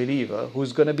sinful believer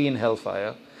who's going to be in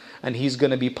hellfire, and he's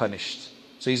going to be punished.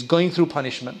 So he's going through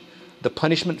punishment. The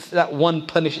punishment, that one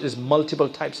punishment, is multiple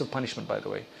types of punishment, by the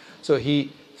way. So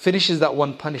he finishes that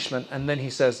one punishment, and then he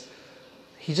says,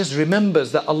 he just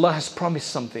remembers that Allah has promised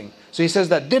something. So he says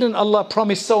that, didn't Allah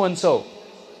promise so and so?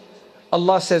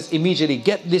 Allah says immediately,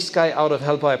 get this guy out of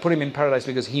hellfire, put him in paradise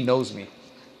because he knows me.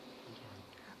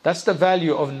 That's the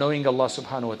value of knowing Allah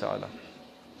subhanahu wa ta'ala.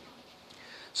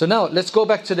 So now let's go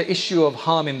back to the issue of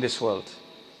harm in this world,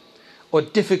 or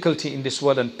difficulty in this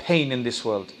world and pain in this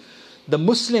world. The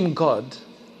Muslim God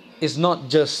is not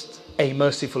just a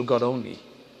merciful God only.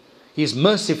 He's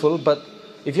merciful, but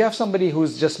if you have somebody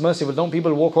who's just merciful, don't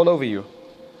people walk all over you?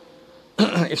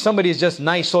 If somebody is just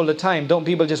nice all the time, don't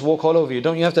people just walk all over you?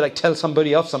 Don't you have to tell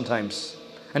somebody off sometimes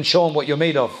and show them what you're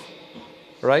made of?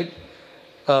 Right?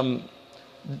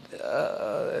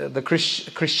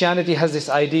 Christianity has this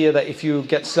idea that if you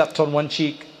get slapped on one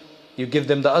cheek, you give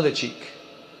them the other cheek,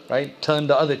 right? Turn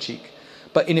the other cheek.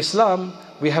 But in Islam,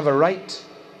 we have a right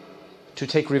to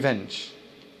take revenge,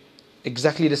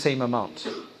 exactly the same amount,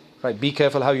 right? Be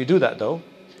careful how you do that, though.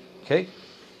 Okay.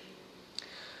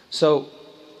 So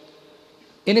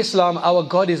in Islam, our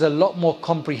God is a lot more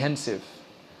comprehensive.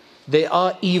 There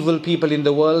are evil people in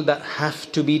the world that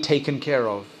have to be taken care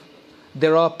of.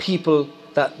 There are people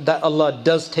that Allah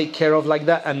does take care of like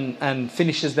that and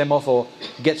finishes them off or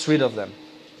gets rid of them.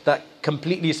 That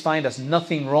completely is fine. There's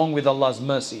nothing wrong with Allah's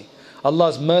mercy.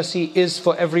 Allah's mercy is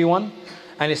for everyone,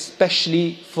 and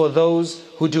especially for those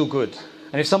who do good.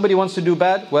 And if somebody wants to do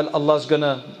bad, well, Allah's going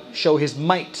to show His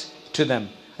might to them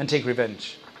and take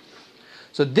revenge.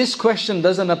 So this question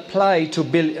doesn't apply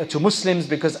to Muslims,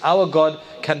 because our God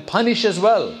can punish as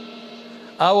well.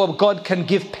 Our God can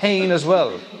give pain as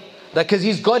well. Because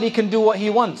He's God, He can do what He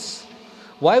wants.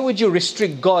 Why would you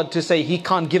restrict God to say He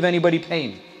can't give anybody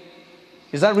pain?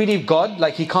 Is that really God?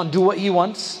 Like He can't do what He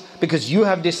wants? Because you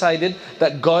have decided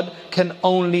that God can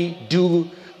only do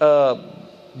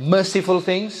merciful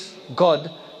things.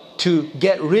 God, to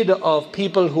get rid of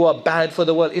people who are bad for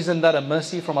the world. Isn't that a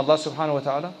mercy from Allah subhanahu wa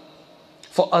ta'ala?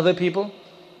 For other people?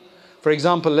 For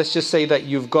example, let's just say that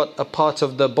you've got a part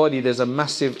of the body, there's a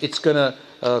massive, it's going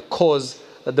to cause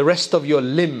the rest of your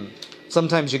limb.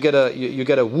 Sometimes you get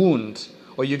a wound,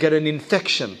 or you get an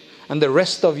infection, and the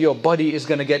rest of your body is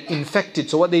going to get infected.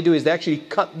 So what they do is they actually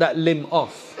cut that limb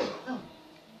off.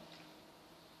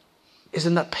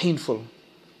 Isn't that painful?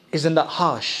 Isn't that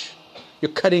harsh?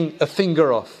 You're cutting a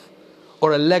finger off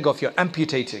or a leg off, you're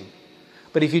amputating.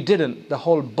 But if you didn't, the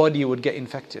whole body would get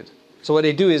infected. So what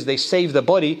they do is they save the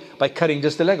body by cutting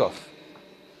just the leg off.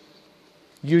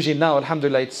 Usually now,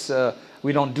 alhamdulillah,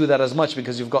 we don't do that as much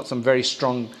because you've got some very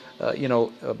strong,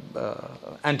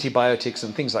 antibiotics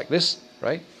and things like this,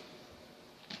 right?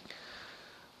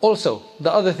 Also,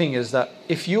 the other thing is that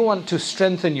if you want to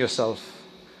strengthen yourself,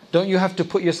 don't you have to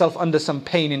put yourself under some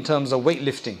pain in terms of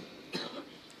weightlifting,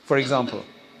 for example?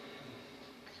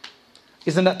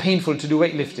 Isn't that painful to do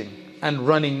weightlifting and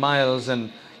running miles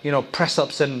and,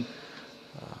 press-ups and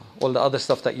all the other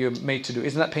stuff that you're made to do?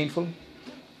 Isn't that painful?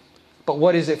 But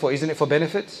what is it for? Isn't it for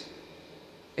benefit?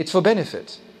 It's for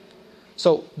benefit.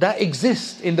 So that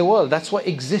exists in the world. That's what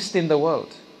exists in the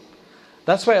world.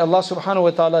 That's why Allah subhanahu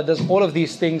wa ta'ala does all of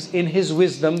these things in His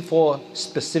wisdom for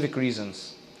specific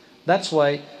reasons. That's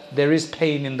why there is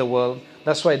pain in the world.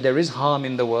 That's why there is harm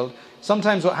in the world.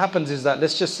 Sometimes what happens is that,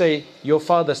 let's just say your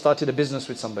father started a business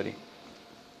with somebody.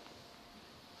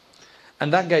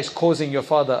 And that guy is causing your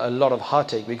father a lot of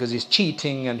heartache because he's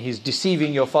cheating and he's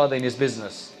deceiving your father in his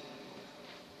business.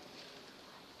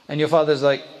 And your father's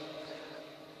like,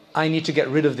 I need to get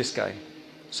rid of this guy.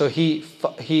 So he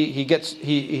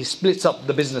splits up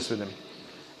the business with him.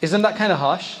 Isn't that kind of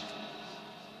harsh?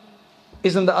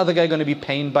 Isn't the other guy going to be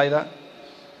pained by that?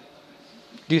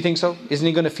 Do you think so? Isn't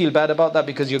he going to feel bad about that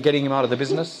because you're getting him out of the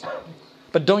business?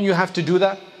 But don't you have to do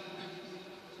that?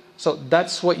 So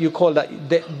that's what you call that.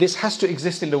 This has to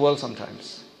exist in the world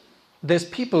sometimes. There's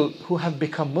people who have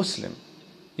become Muslim.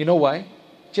 You know why?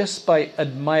 Just by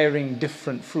admiring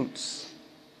different fruits.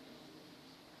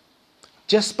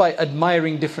 Just by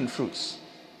admiring different fruits.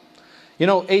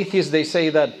 Atheists, they say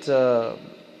that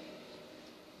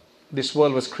this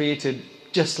world was created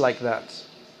just like that.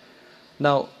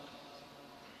 Now,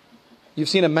 you've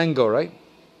seen a mango, right?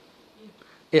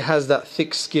 It has that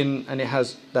thick skin and it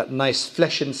has that nice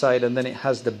flesh inside, and then it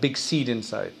has the big seed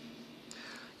inside.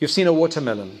 You've seen a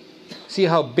watermelon. See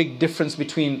how big difference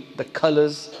between the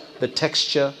colors, the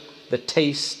texture, the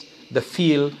taste, the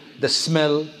feel, the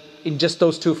smell in just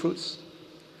those two fruits?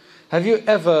 Have you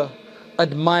ever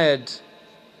admired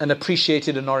and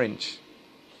appreciated an orange?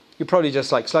 You probably just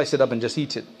slice it up and just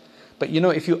eat it. But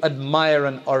if you admire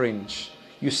an orange,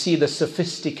 you see the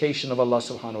sophistication of Allah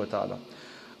subhanahu wa ta'ala.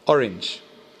 Orange.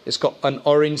 It's got an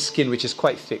orange skin which is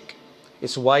quite thick.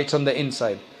 It's white on the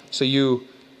inside. So you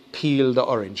peel the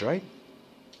orange, right?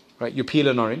 Right? You peel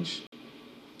an orange.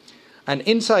 And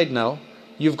inside now,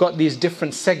 you've got these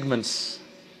different segments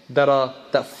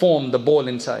that form the ball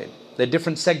inside. They're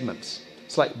different segments.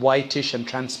 It's like whitish and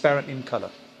transparent in color.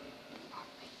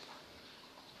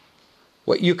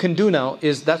 What you can do now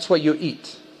is that's what you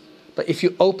eat. But if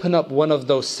you open up one of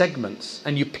those segments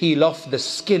and you peel off the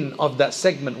skin of that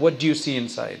segment, what do you see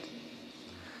inside?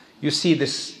 You see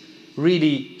this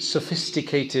really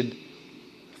sophisticated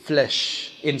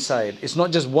flesh inside. It's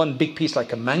not just one big piece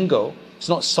like a mango. It's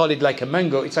not solid like a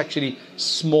mango. It's actually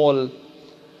small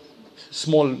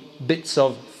bits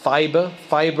of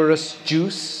fibrous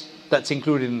juice that's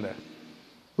included in there.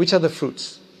 Which are the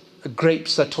fruits? The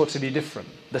grapes are totally different.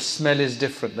 The smell is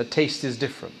different. The taste is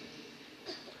different.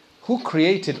 Who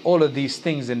created all of these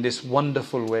things in this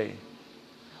wonderful way?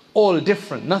 All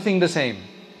different, nothing the same.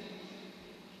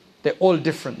 They're all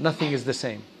different, nothing is the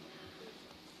same.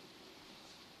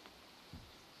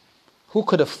 Who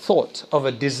could have thought of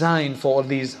a design for all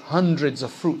these hundreds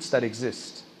of fruits that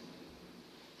exist?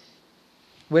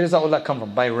 Where does all that come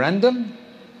from? By random?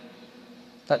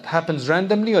 That happens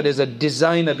randomly, or there's a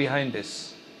designer behind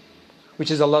this,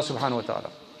 which is Allah subhanahu wa ta'ala.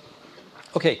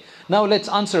 Okay, now let's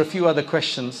answer a few other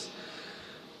questions.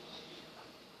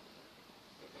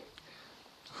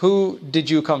 Who did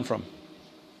you come from?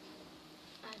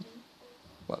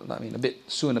 Well, I mean, a bit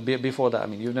soon, a bit before that. I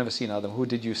mean, you've never seen Adam. Who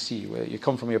did you see? Where you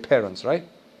come from your parents, right?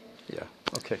 Yeah,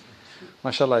 okay.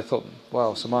 MashaAllah, I thought,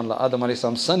 wow, subhanAllah, Adam alayhi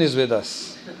salam's son is with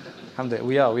us.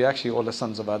 Alhamdulillah, we are actually all the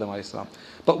sons of Adam alayhi salam.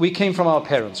 But we came from our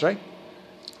parents, right?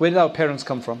 Where did our parents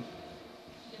come from?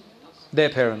 Their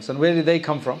parents. And where did they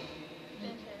come from?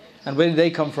 And where did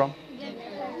they come from?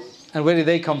 And where did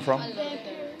they come from?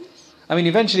 I mean,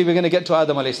 eventually we're going to get to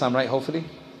Adam alayhi salam, right? Hopefully.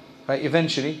 Right?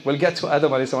 Eventually, we'll get to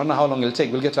Adam alayhi salam. I don't know how long it'll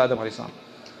take. We'll get to Adam alayhi salam.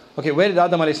 Okay, where did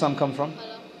Adam alayhi salam come from?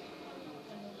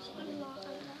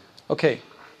 Okay,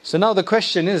 so now the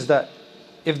question is that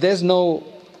if there's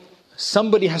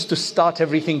somebody has to start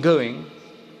everything going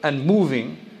and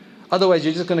moving, otherwise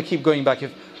you're just going to keep going back.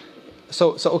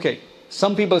 So okay,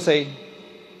 some people say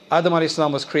Adam alayhi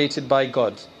salam was created by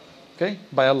God, okay,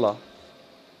 by Allah.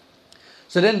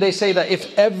 So then they say that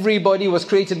if everybody was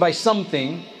created by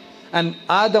something, and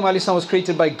Adam alayhi salam was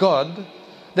created by God,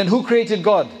 then who created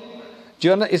God? Do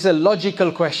you understand? It's a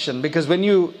logical question, because when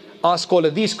you ask all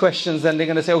of these questions, then they're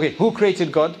going to say, okay, who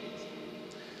created God?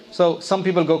 So some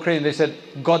people go crazy and they said,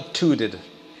 God too did.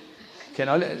 Okay,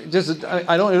 now just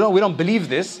I don't know, we don't believe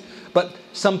this, but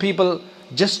some people,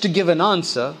 just to give an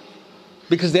answer,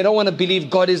 because they don't want to believe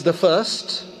God is the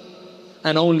first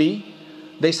and only,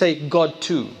 they say God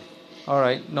too. All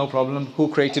right, no problem. Who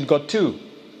created God too?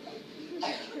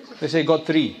 They say God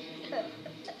 3.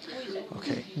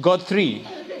 Okay, God 3,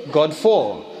 God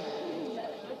 4.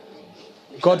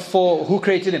 God 4, who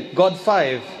created him? God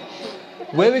 5.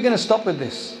 Where are we going to stop with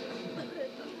this?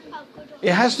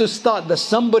 It has to start, that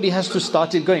somebody has to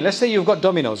start it going. Let's say you've got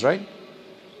dominoes, right?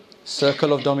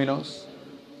 Circle of dominoes.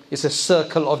 It's a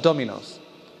circle of dominoes.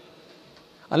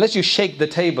 Unless you shake the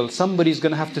table, somebody's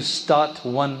going to have to start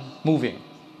one moving.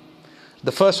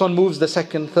 The first one moves, the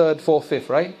second, third, fourth, fifth,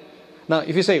 right? Now,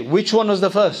 if you say, which one was the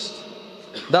first?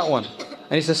 That one.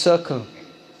 And it's a circle.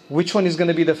 Which one is going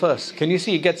to be the first? Can you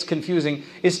see it gets confusing?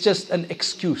 It's just an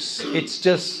excuse. It's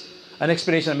just an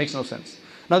explanation that makes no sense.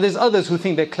 Now, there's others who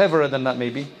think they're cleverer than that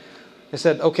maybe. They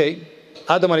said, okay,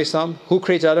 Adam alayhi salam, who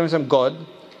created Adam alayhi salam? God.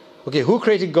 Okay, who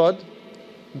created God?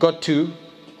 God 2.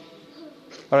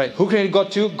 All right, who created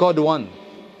God 2? God 1.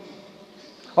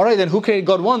 All right, then who created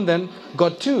God 1 then?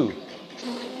 God 2.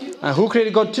 And who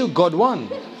created God 2? God 1.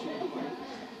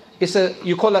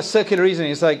 You call that circular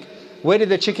reasoning. It's like, where did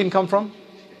the chicken come from?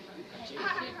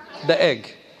 The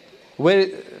egg. And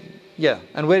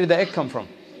where did the egg come from?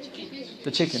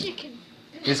 The chicken.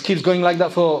 This keeps going like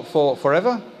that for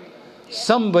forever?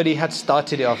 Somebody had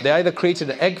started it off. They either created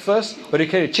the egg first, or they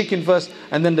created chicken first,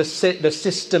 and then the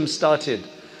system started.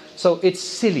 So it's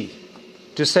silly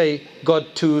to say God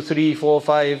 2, 3, 4,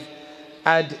 5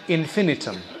 ad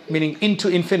infinitum, meaning into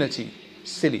infinity.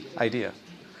 Silly idea.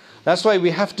 That's why we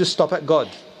have to stop at God.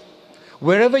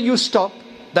 Wherever you stop,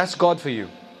 that's God for you.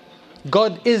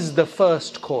 God is the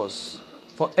first cause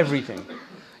for everything.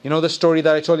 You know the story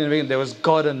that I told you in the beginning, there was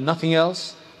God and nothing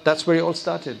else? That's where it all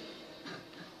started.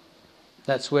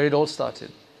 That's where it all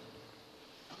started.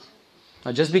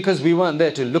 Now, just because we weren't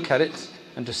there to look at it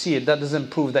and to see it, that doesn't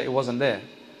prove that it wasn't there.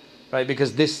 Right?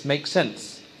 Because this makes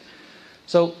sense.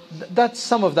 So that's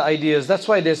some of the ideas. That's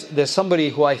why there's somebody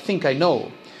who I think I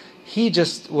know. He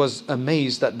just was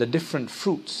amazed at the different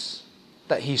fruits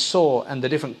that he saw and the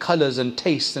different colors and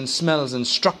tastes and smells and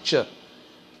structure.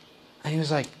 And he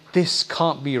was like, this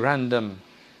can't be random.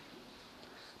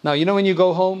 Now, you know when you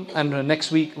go home and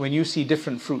next week when you see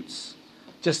different fruits,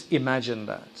 just imagine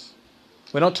that.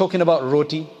 We're not talking about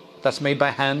roti that's made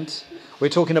by hand. We're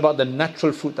talking about the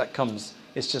natural fruit that comes.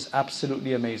 It's just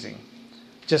absolutely amazing.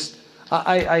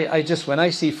 When I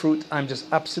see fruit, I'm just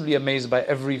absolutely amazed by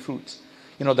every fruit.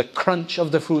 You know, the crunch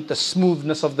of the fruit, the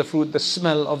smoothness of the fruit, the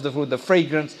smell of the fruit, the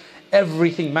fragrance,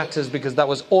 everything matters because that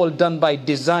was all done by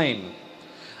design.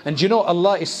 And you know,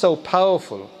 Allah is so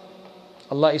powerful.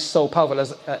 Allah is so powerful.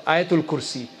 As Ayatul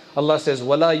Kursi, Allah says,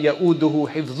 وَلَا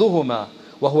يَؤُودُهُ حِفْظُهُمَا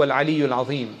وَهُوَ الْعَلِيُّ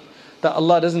الْعَظِيمُ. That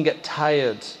Allah doesn't get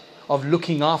tired of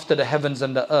looking after the heavens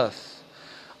and the earth.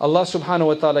 Allah subhanahu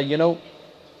wa ta'ala, you know,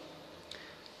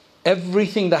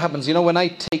 everything that happens, you know, when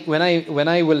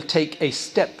I will take a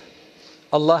step,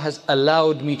 Allah has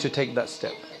allowed me to take that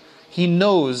step. He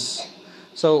knows.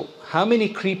 So how many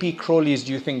creepy crawlies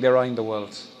do you think there are in the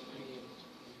world?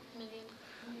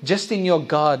 Just in your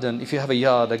garden, if you have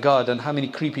a garden, how many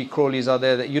creepy crawlies are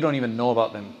there that you don't even know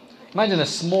about them? Imagine a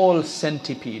small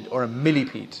centipede or a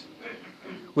millipede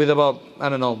with about,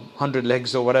 100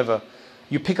 legs or whatever.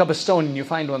 You pick up a stone and you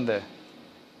find one there.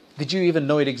 Did you even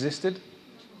know it existed?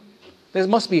 There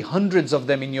must be hundreds of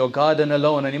them in your garden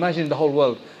alone, and imagine the whole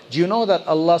world. Do you know that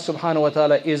Allah subhanahu wa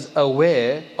ta'ala is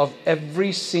aware of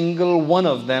every single one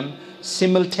of them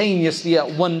simultaneously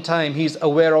at one time? He's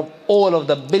aware of all of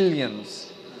the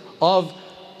billions of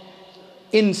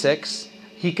insects.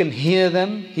 He can hear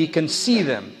them, he can see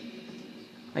them.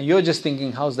 And you're just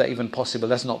thinking, how's that even possible?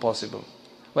 That's not possible.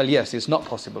 Well, yes, it's not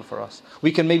possible for us.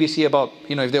 We can maybe see about,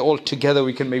 if they're all together,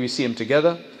 we can maybe see them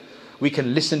together. We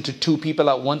can listen to 2 people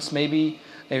at once maybe.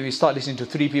 If we start listening to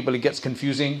 3 people, it gets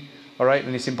confusing. All right,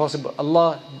 and it's impossible.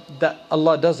 Allah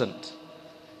doesn't.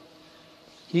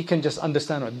 He can just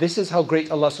understand. This is how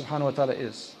great Allah subhanahu wa ta'ala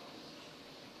is.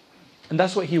 And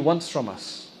that's what He wants from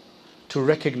us, to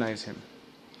recognize Him.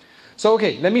 So,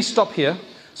 okay, let me stop here.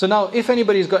 So now, if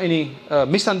anybody's got any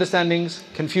misunderstandings,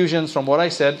 confusions from what I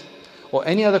said, or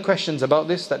any other questions about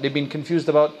this that they've been confused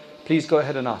about, please go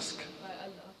ahead and ask.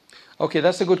 Okay,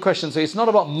 that's a good question. So it's not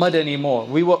about mud anymore.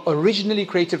 We were originally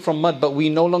created from mud, but we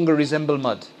no longer resemble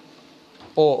mud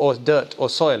or dirt or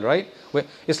soil, right?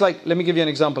 It's like, let me give you an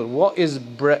example. What is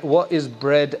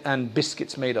bread and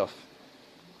biscuits made of?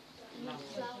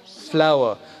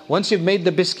 Flour. Once you've made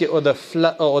the biscuit or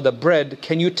the bread,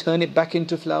 can you turn it back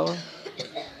into flour?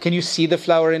 Can you see the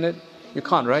flour in it? You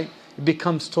can't, right? It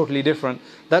becomes totally different.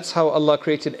 That's how Allah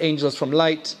created angels from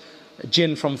light,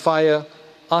 jinn from fire,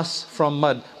 us from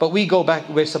mud. But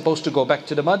we're supposed to go back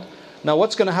to the mud. Now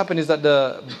what's going to happen is that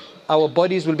our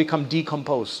bodies will become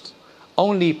decomposed.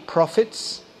 Only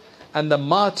prophets and the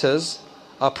martyrs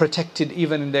are protected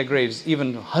even in their graves.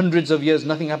 Even hundreds of years,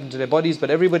 nothing happened to their bodies, but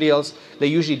everybody else, they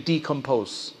usually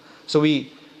decompose. So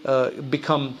we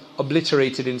become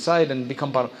obliterated inside and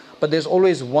become part of. But there's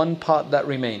always one part that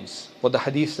remains. What the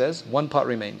hadith says, one part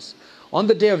remains. On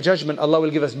the day of judgment, Allah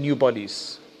will give us new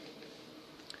bodies.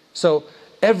 So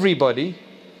everybody,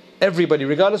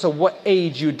 regardless of what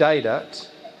age you died at,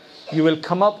 you will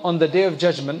come up on the day of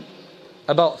judgment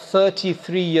about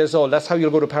 33 years old. That's how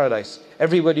you'll go to paradise.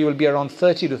 Everybody will be around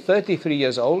 30 to 33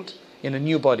 years old in a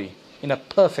new body, in a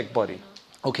perfect body.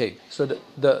 Okay, so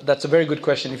that's a very good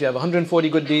question. If you have 140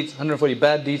 good deeds, 140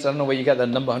 bad deeds, I don't know where you get that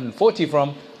number 140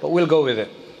 from, but we'll go with it.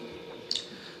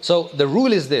 So the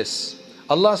rule is this.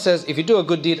 Allah says, if you do a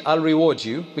good deed, I'll reward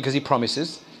you, because He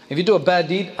promises. If you do a bad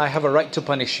deed, I have a right to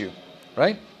punish you.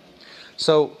 Right?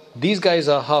 So these guys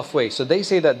are halfway. So they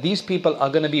say that these people are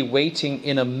going to be waiting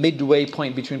in a midway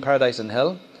point between paradise and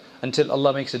hell until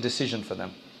Allah makes a decision for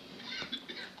them.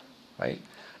 Right?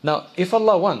 Now, if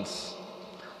Allah wants,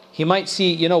 He might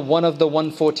see, one of the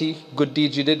 140 good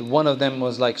deeds you did, one of them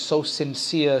was like so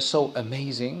sincere, so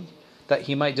amazing, that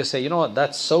He might just say, you know what,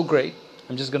 that's so great,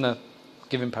 I'm just going to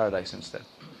give him paradise instead.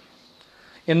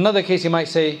 In another case, He might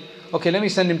say, okay, let me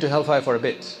send him to hellfire for a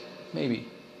bit. Maybe.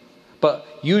 But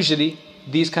usually,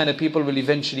 these kind of people will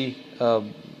eventually,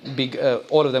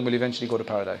 all of them will eventually go to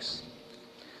paradise.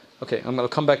 Okay, I'm going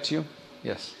to come back to you.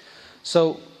 Yes.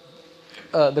 So,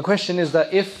 the question is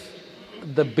that if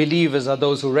the believers are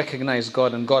those who recognize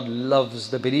God and God loves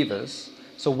the believers,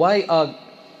 so why are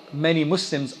many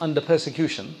Muslims under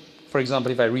persecution? For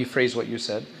example, if I rephrase what you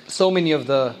said, so many of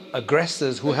the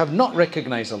aggressors who have not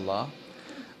recognized Allah,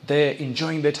 they're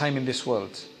enjoying their time in this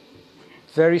world.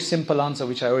 Very simple answer,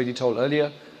 which I already told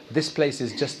earlier. This place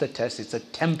is just a test. It's a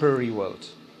temporary world.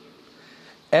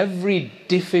 Every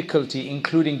difficulty,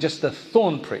 including just the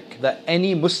thorn prick that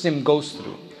any Muslim goes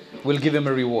through, will give him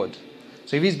a reward.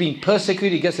 So if he's being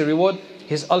persecuted, he gets a reward.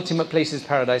 His ultimate place is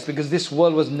paradise, because this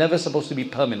world was never supposed to be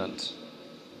permanent.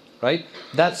 Right?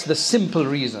 That's the simple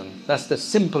reason. That's the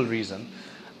simple reason.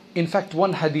 In fact,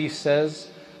 one hadith says,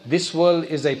 this world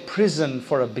is a prison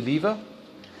for a believer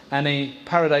and a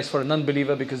paradise for a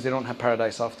non-believer, because they don't have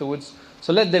paradise afterwards.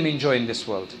 So let them enjoy in this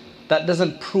world. That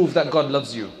doesn't prove that God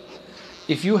loves you.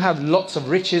 If you have lots of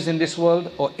riches in this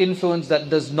world or influence, that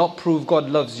does not prove God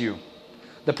loves you.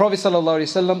 The Prophet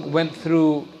ﷺ went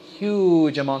through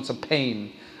huge amounts of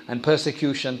pain and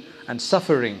persecution and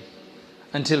suffering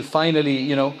until finally,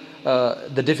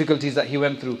 the difficulties that he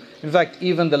went through. In fact,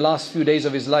 even the last few days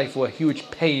of his life were huge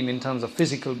pain in terms of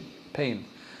physical pain.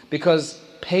 Because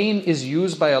pain is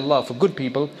used by Allah for good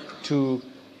people to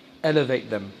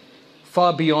elevate them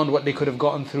far beyond what they could have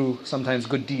gotten through sometimes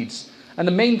good deeds. And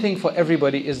the main thing for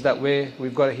everybody is that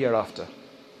we've got a hereafter.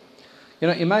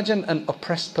 Imagine an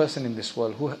oppressed person in this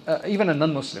world, who even a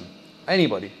non-Muslim,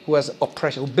 anybody who has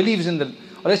oppression, who believes in or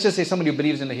let's just say somebody who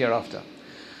believes in the hereafter.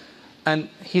 And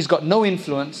he's got no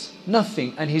influence,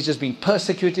 nothing, and he's just being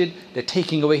persecuted, they're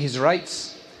taking away his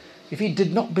rights. If he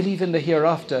did not believe in the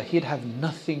hereafter, he'd have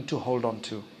nothing to hold on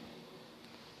to.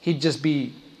 He'd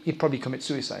probably commit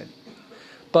suicide.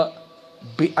 But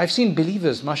I've seen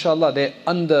believers, mashallah, they're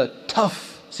under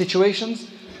tough situations,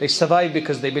 they survive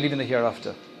because they believe in the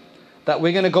hereafter. That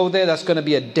we're going to go there, that's going to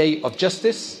be a day of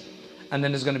justice, and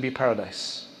then there's going to be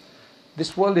paradise.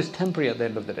 This world is temporary at the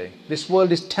end of the day. This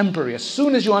world is temporary. As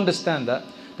soon as you understand that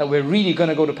we're really going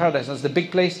to go to paradise, that's the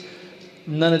big place,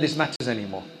 none of this matters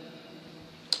anymore.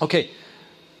 Okay,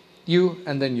 you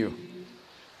and then you.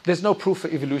 There's no proof for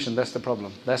evolution, that's the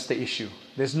problem. That's the issue.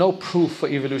 There's no proof for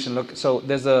evolution. Look, so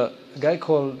there's a guy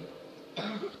called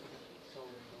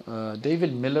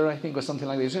David Miller, I think, or something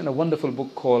like that. He's written a wonderful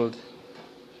book called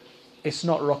It's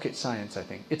Not Rocket Science, I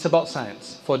think. It's about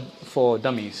science for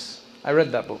dummies. I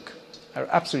read that book. I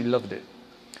absolutely loved it.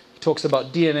 He talks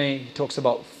about DNA, he talks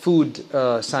about food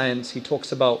science, he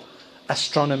talks about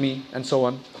astronomy and so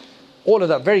on. All of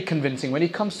that very convincing. When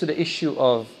it comes to the issue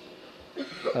of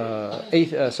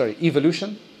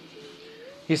evolution,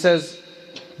 he says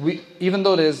even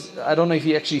though I don't know if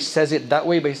he actually says it that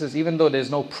way, but he says, even though there's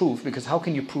no proof, because how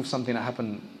can you prove something that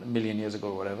happened a million years ago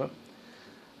or whatever?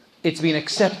 It's been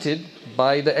accepted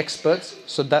by the experts,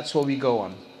 so that's what we go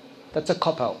on. That's a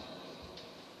cop-out.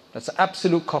 That's an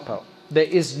absolute cop-out. There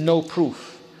is no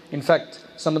proof. In fact,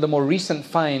 some of the more recent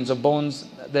finds of bones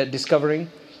they're discovering.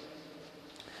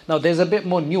 Now, there's a bit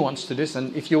more nuance to this,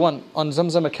 and if you want, on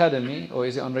Zamzam Academy, or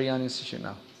is it on Rayyan Institute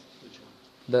now?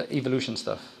 The evolution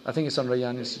stuff. I think it's on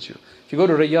Rayyan Institute. If you go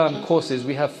to Rayyan courses,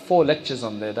 we have 4 lectures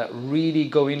on there that really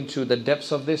go into the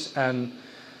depths of this, and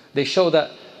they show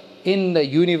that in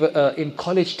the in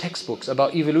college textbooks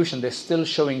about evolution, they're still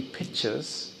showing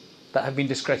pictures that have been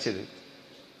discredited.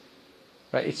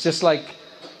 Right? It's just like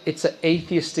it's an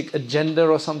atheistic agenda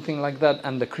or something like that,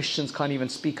 and the Christians can't even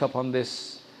speak up on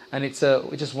this. And it's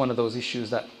just one of those issues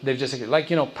that they've just, like,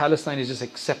 Palestine is just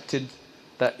accepted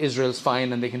that Israel's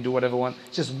fine and they can do whatever they want.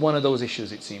 It's just one of those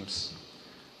issues, it seems.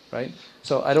 Right?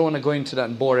 So I don't want to go into that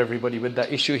and bore everybody with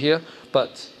that issue here.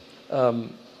 But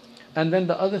and then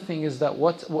the other thing is that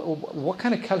what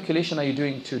kind of calculation are you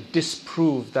doing to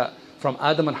disprove that from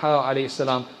Adam and Hawa alayhi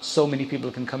salam so many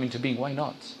people can come into being? Why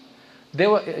not?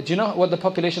 Do you know what the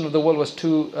population of the world was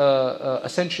a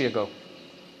century ago?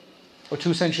 Or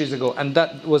 2 centuries ago, and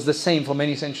that was the same for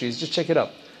many centuries. Just check it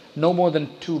up. No more than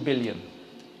 2 billion.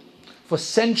 For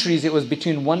centuries it was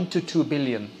between 1 to 2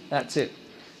 billion. That's it.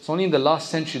 It's only in the last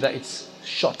century that it's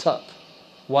shot up.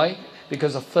 Why?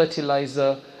 Because of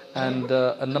fertilizer and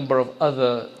a number of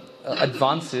other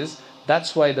advances.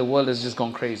 That's why the world has just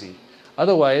gone crazy.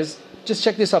 Otherwise, just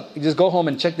check this up. You just go home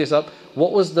and check this up.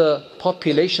 What was the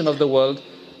population of the world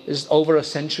is over a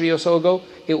century or so ago?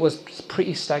 It was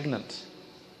pretty stagnant.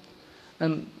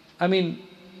 And I mean,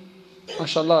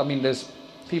 mashallah, there's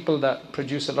people that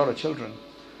produce a lot of children,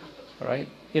 right,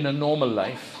 in a normal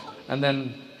life. And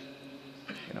then,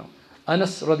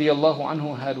 Anas radiallahu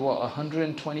anhu had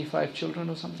 125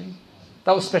 children or something?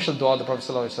 That was special dua of the Prophet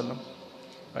sallallahu alaihi wasallam,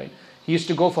 right? He used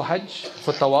to go for Hajj,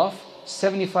 for Tawaf.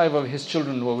 75 of his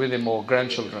children were with him, or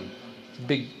grandchildren.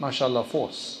 Big, mashallah,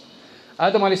 force.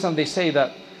 Adam alayhi salam, they say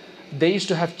that they used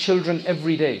to have children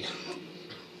every day.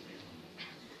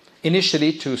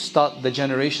 Initially, to start the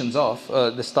generations off,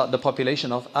 start the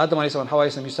population off, Adam alayhi salam and Hawa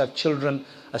alayhi salam used to have children,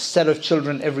 a set of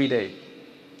children every day.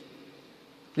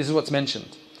 This is what's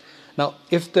mentioned. Now,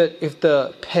 if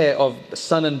the pair of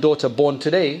son and daughter born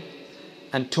today,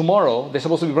 and tomorrow, they're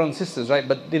supposed to be brothers and sisters, right?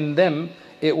 But in them,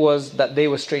 it was that they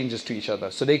were strangers to each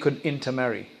other. So they could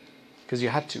intermarry, because you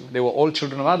had to. They were all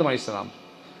children of Adam alayhi salam.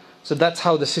 So that's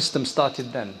how the system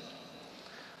started then.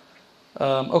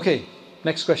 Okay,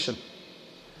 next question.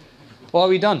 Well, are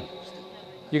we done?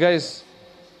 You guys,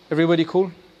 everybody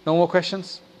cool? No more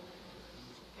questions?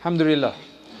 Alhamdulillah.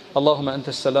 Allahumma anta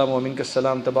as-salam wa minka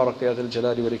as-salam tabarak ya dhal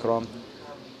jalali wal ikram.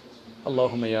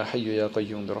 Allahumma ya hayyu ya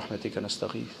qayyum bi rahmatika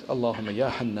nastaghith. Allahumma ya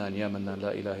hannan ya mannan la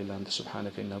ilaha illa anta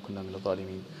subhanaka inna kunna minal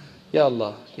zalimin. Ya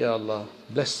Allah,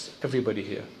 bless everybody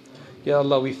here. Ya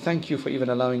Allah, we thank you for even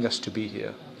allowing us to be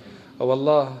here. Oh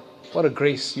Allah, what a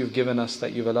grace you've given us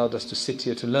that you've allowed us to sit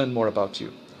here to learn more about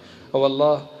you. Oh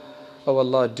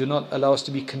Allah, do not allow us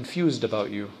to be confused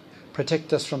about you.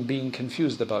 Protect us from being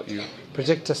confused about you.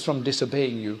 Protect us from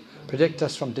disobeying you. Protect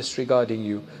us from disregarding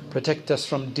you. Protect us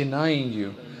from denying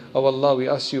you. Oh Allah, we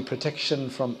ask you protection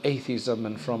from atheism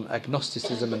and from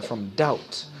agnosticism and from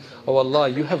doubt. Oh Allah,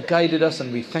 you have guided us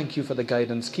and we thank you for the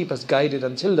guidance. Keep us guided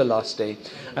until the last day.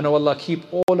 And oh Allah, keep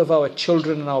all of our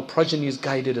children and our progenies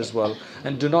guided as well.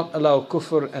 And do not allow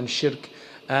kufr and shirk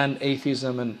and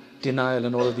atheism and denial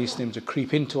and all of these things to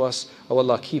creep into us. Oh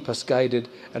Allah, keep us guided,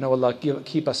 and oh Allah,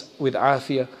 keep us with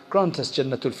afiyah. Grant us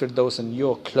Jannatul Firdaus and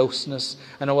your closeness,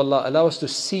 and oh Allah, allow us to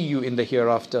see you in the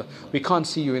hereafter. We can't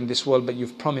see you in this world, but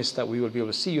you've promised that we will be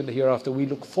able to see you in the hereafter. We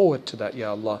look forward to that,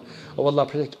 Ya Allah. Oh Allah,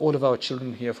 protect all of our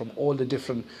children here from all the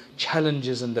different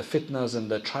challenges and the fitnas and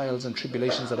the trials and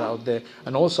tribulations that are out there,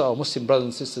 and also our Muslim brothers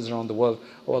and sisters around the world.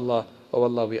 Oh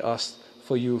Allah, we ask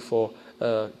for you for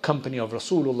company of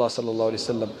Rasulullah sallallahu alaihi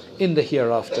wasallam in the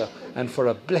hereafter, and for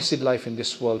a blessed life in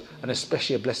this world, and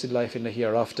especially a blessed life in the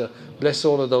hereafter. Bless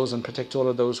all of those and protect all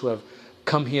of those who have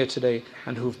come here today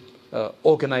and who've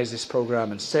organized this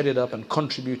program and set it up and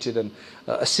contributed and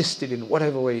assisted in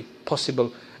whatever way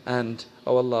possible. And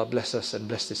oh Allah, bless us and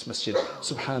bless this masjid.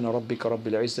 Subhana rabbika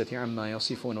rabbil izzati amma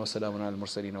yasifun wa salamun ala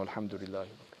al-mursaleen walhamdulillahi.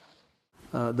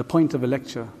 The point of a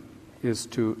lecture is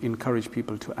to encourage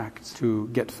people to act, to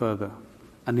get further.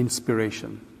 An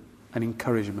inspiration, an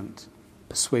encouragement,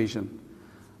 persuasion.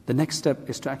 The next step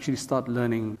is to actually start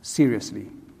learning seriously,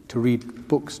 to read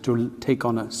books, to take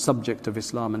on a subject of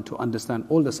Islam and to understand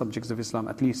all the subjects of Islam,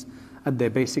 at least at their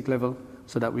basic level.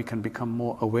 so that we can become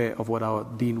more aware of what our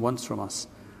deen wants from us.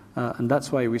 And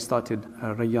that's why we started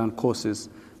Rayyan courses,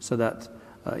 so that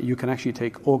you can actually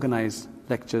take organized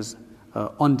lectures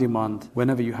on demand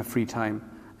whenever you have free time,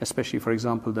 especially, for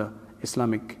example, the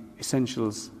Islamic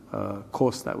Essentials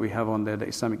course that we have on there, the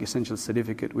Islamic Essentials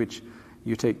Certificate, which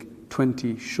you take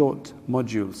 20 short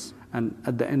modules, and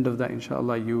at the end of that,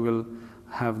 inshallah, you will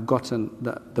have gotten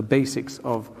the basics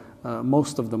of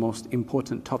most of the most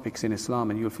important topics in Islam,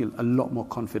 and you'll feel a lot more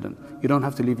confident. You don't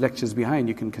have to leave lectures behind.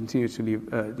 You can continue to leave,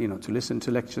 to listen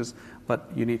to lectures, but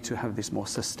you need to have this more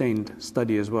sustained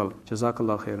study as well.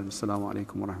 Jazakallah khairan. Assalamu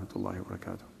alaikum wa rahmatullahi wa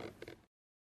barakatuh.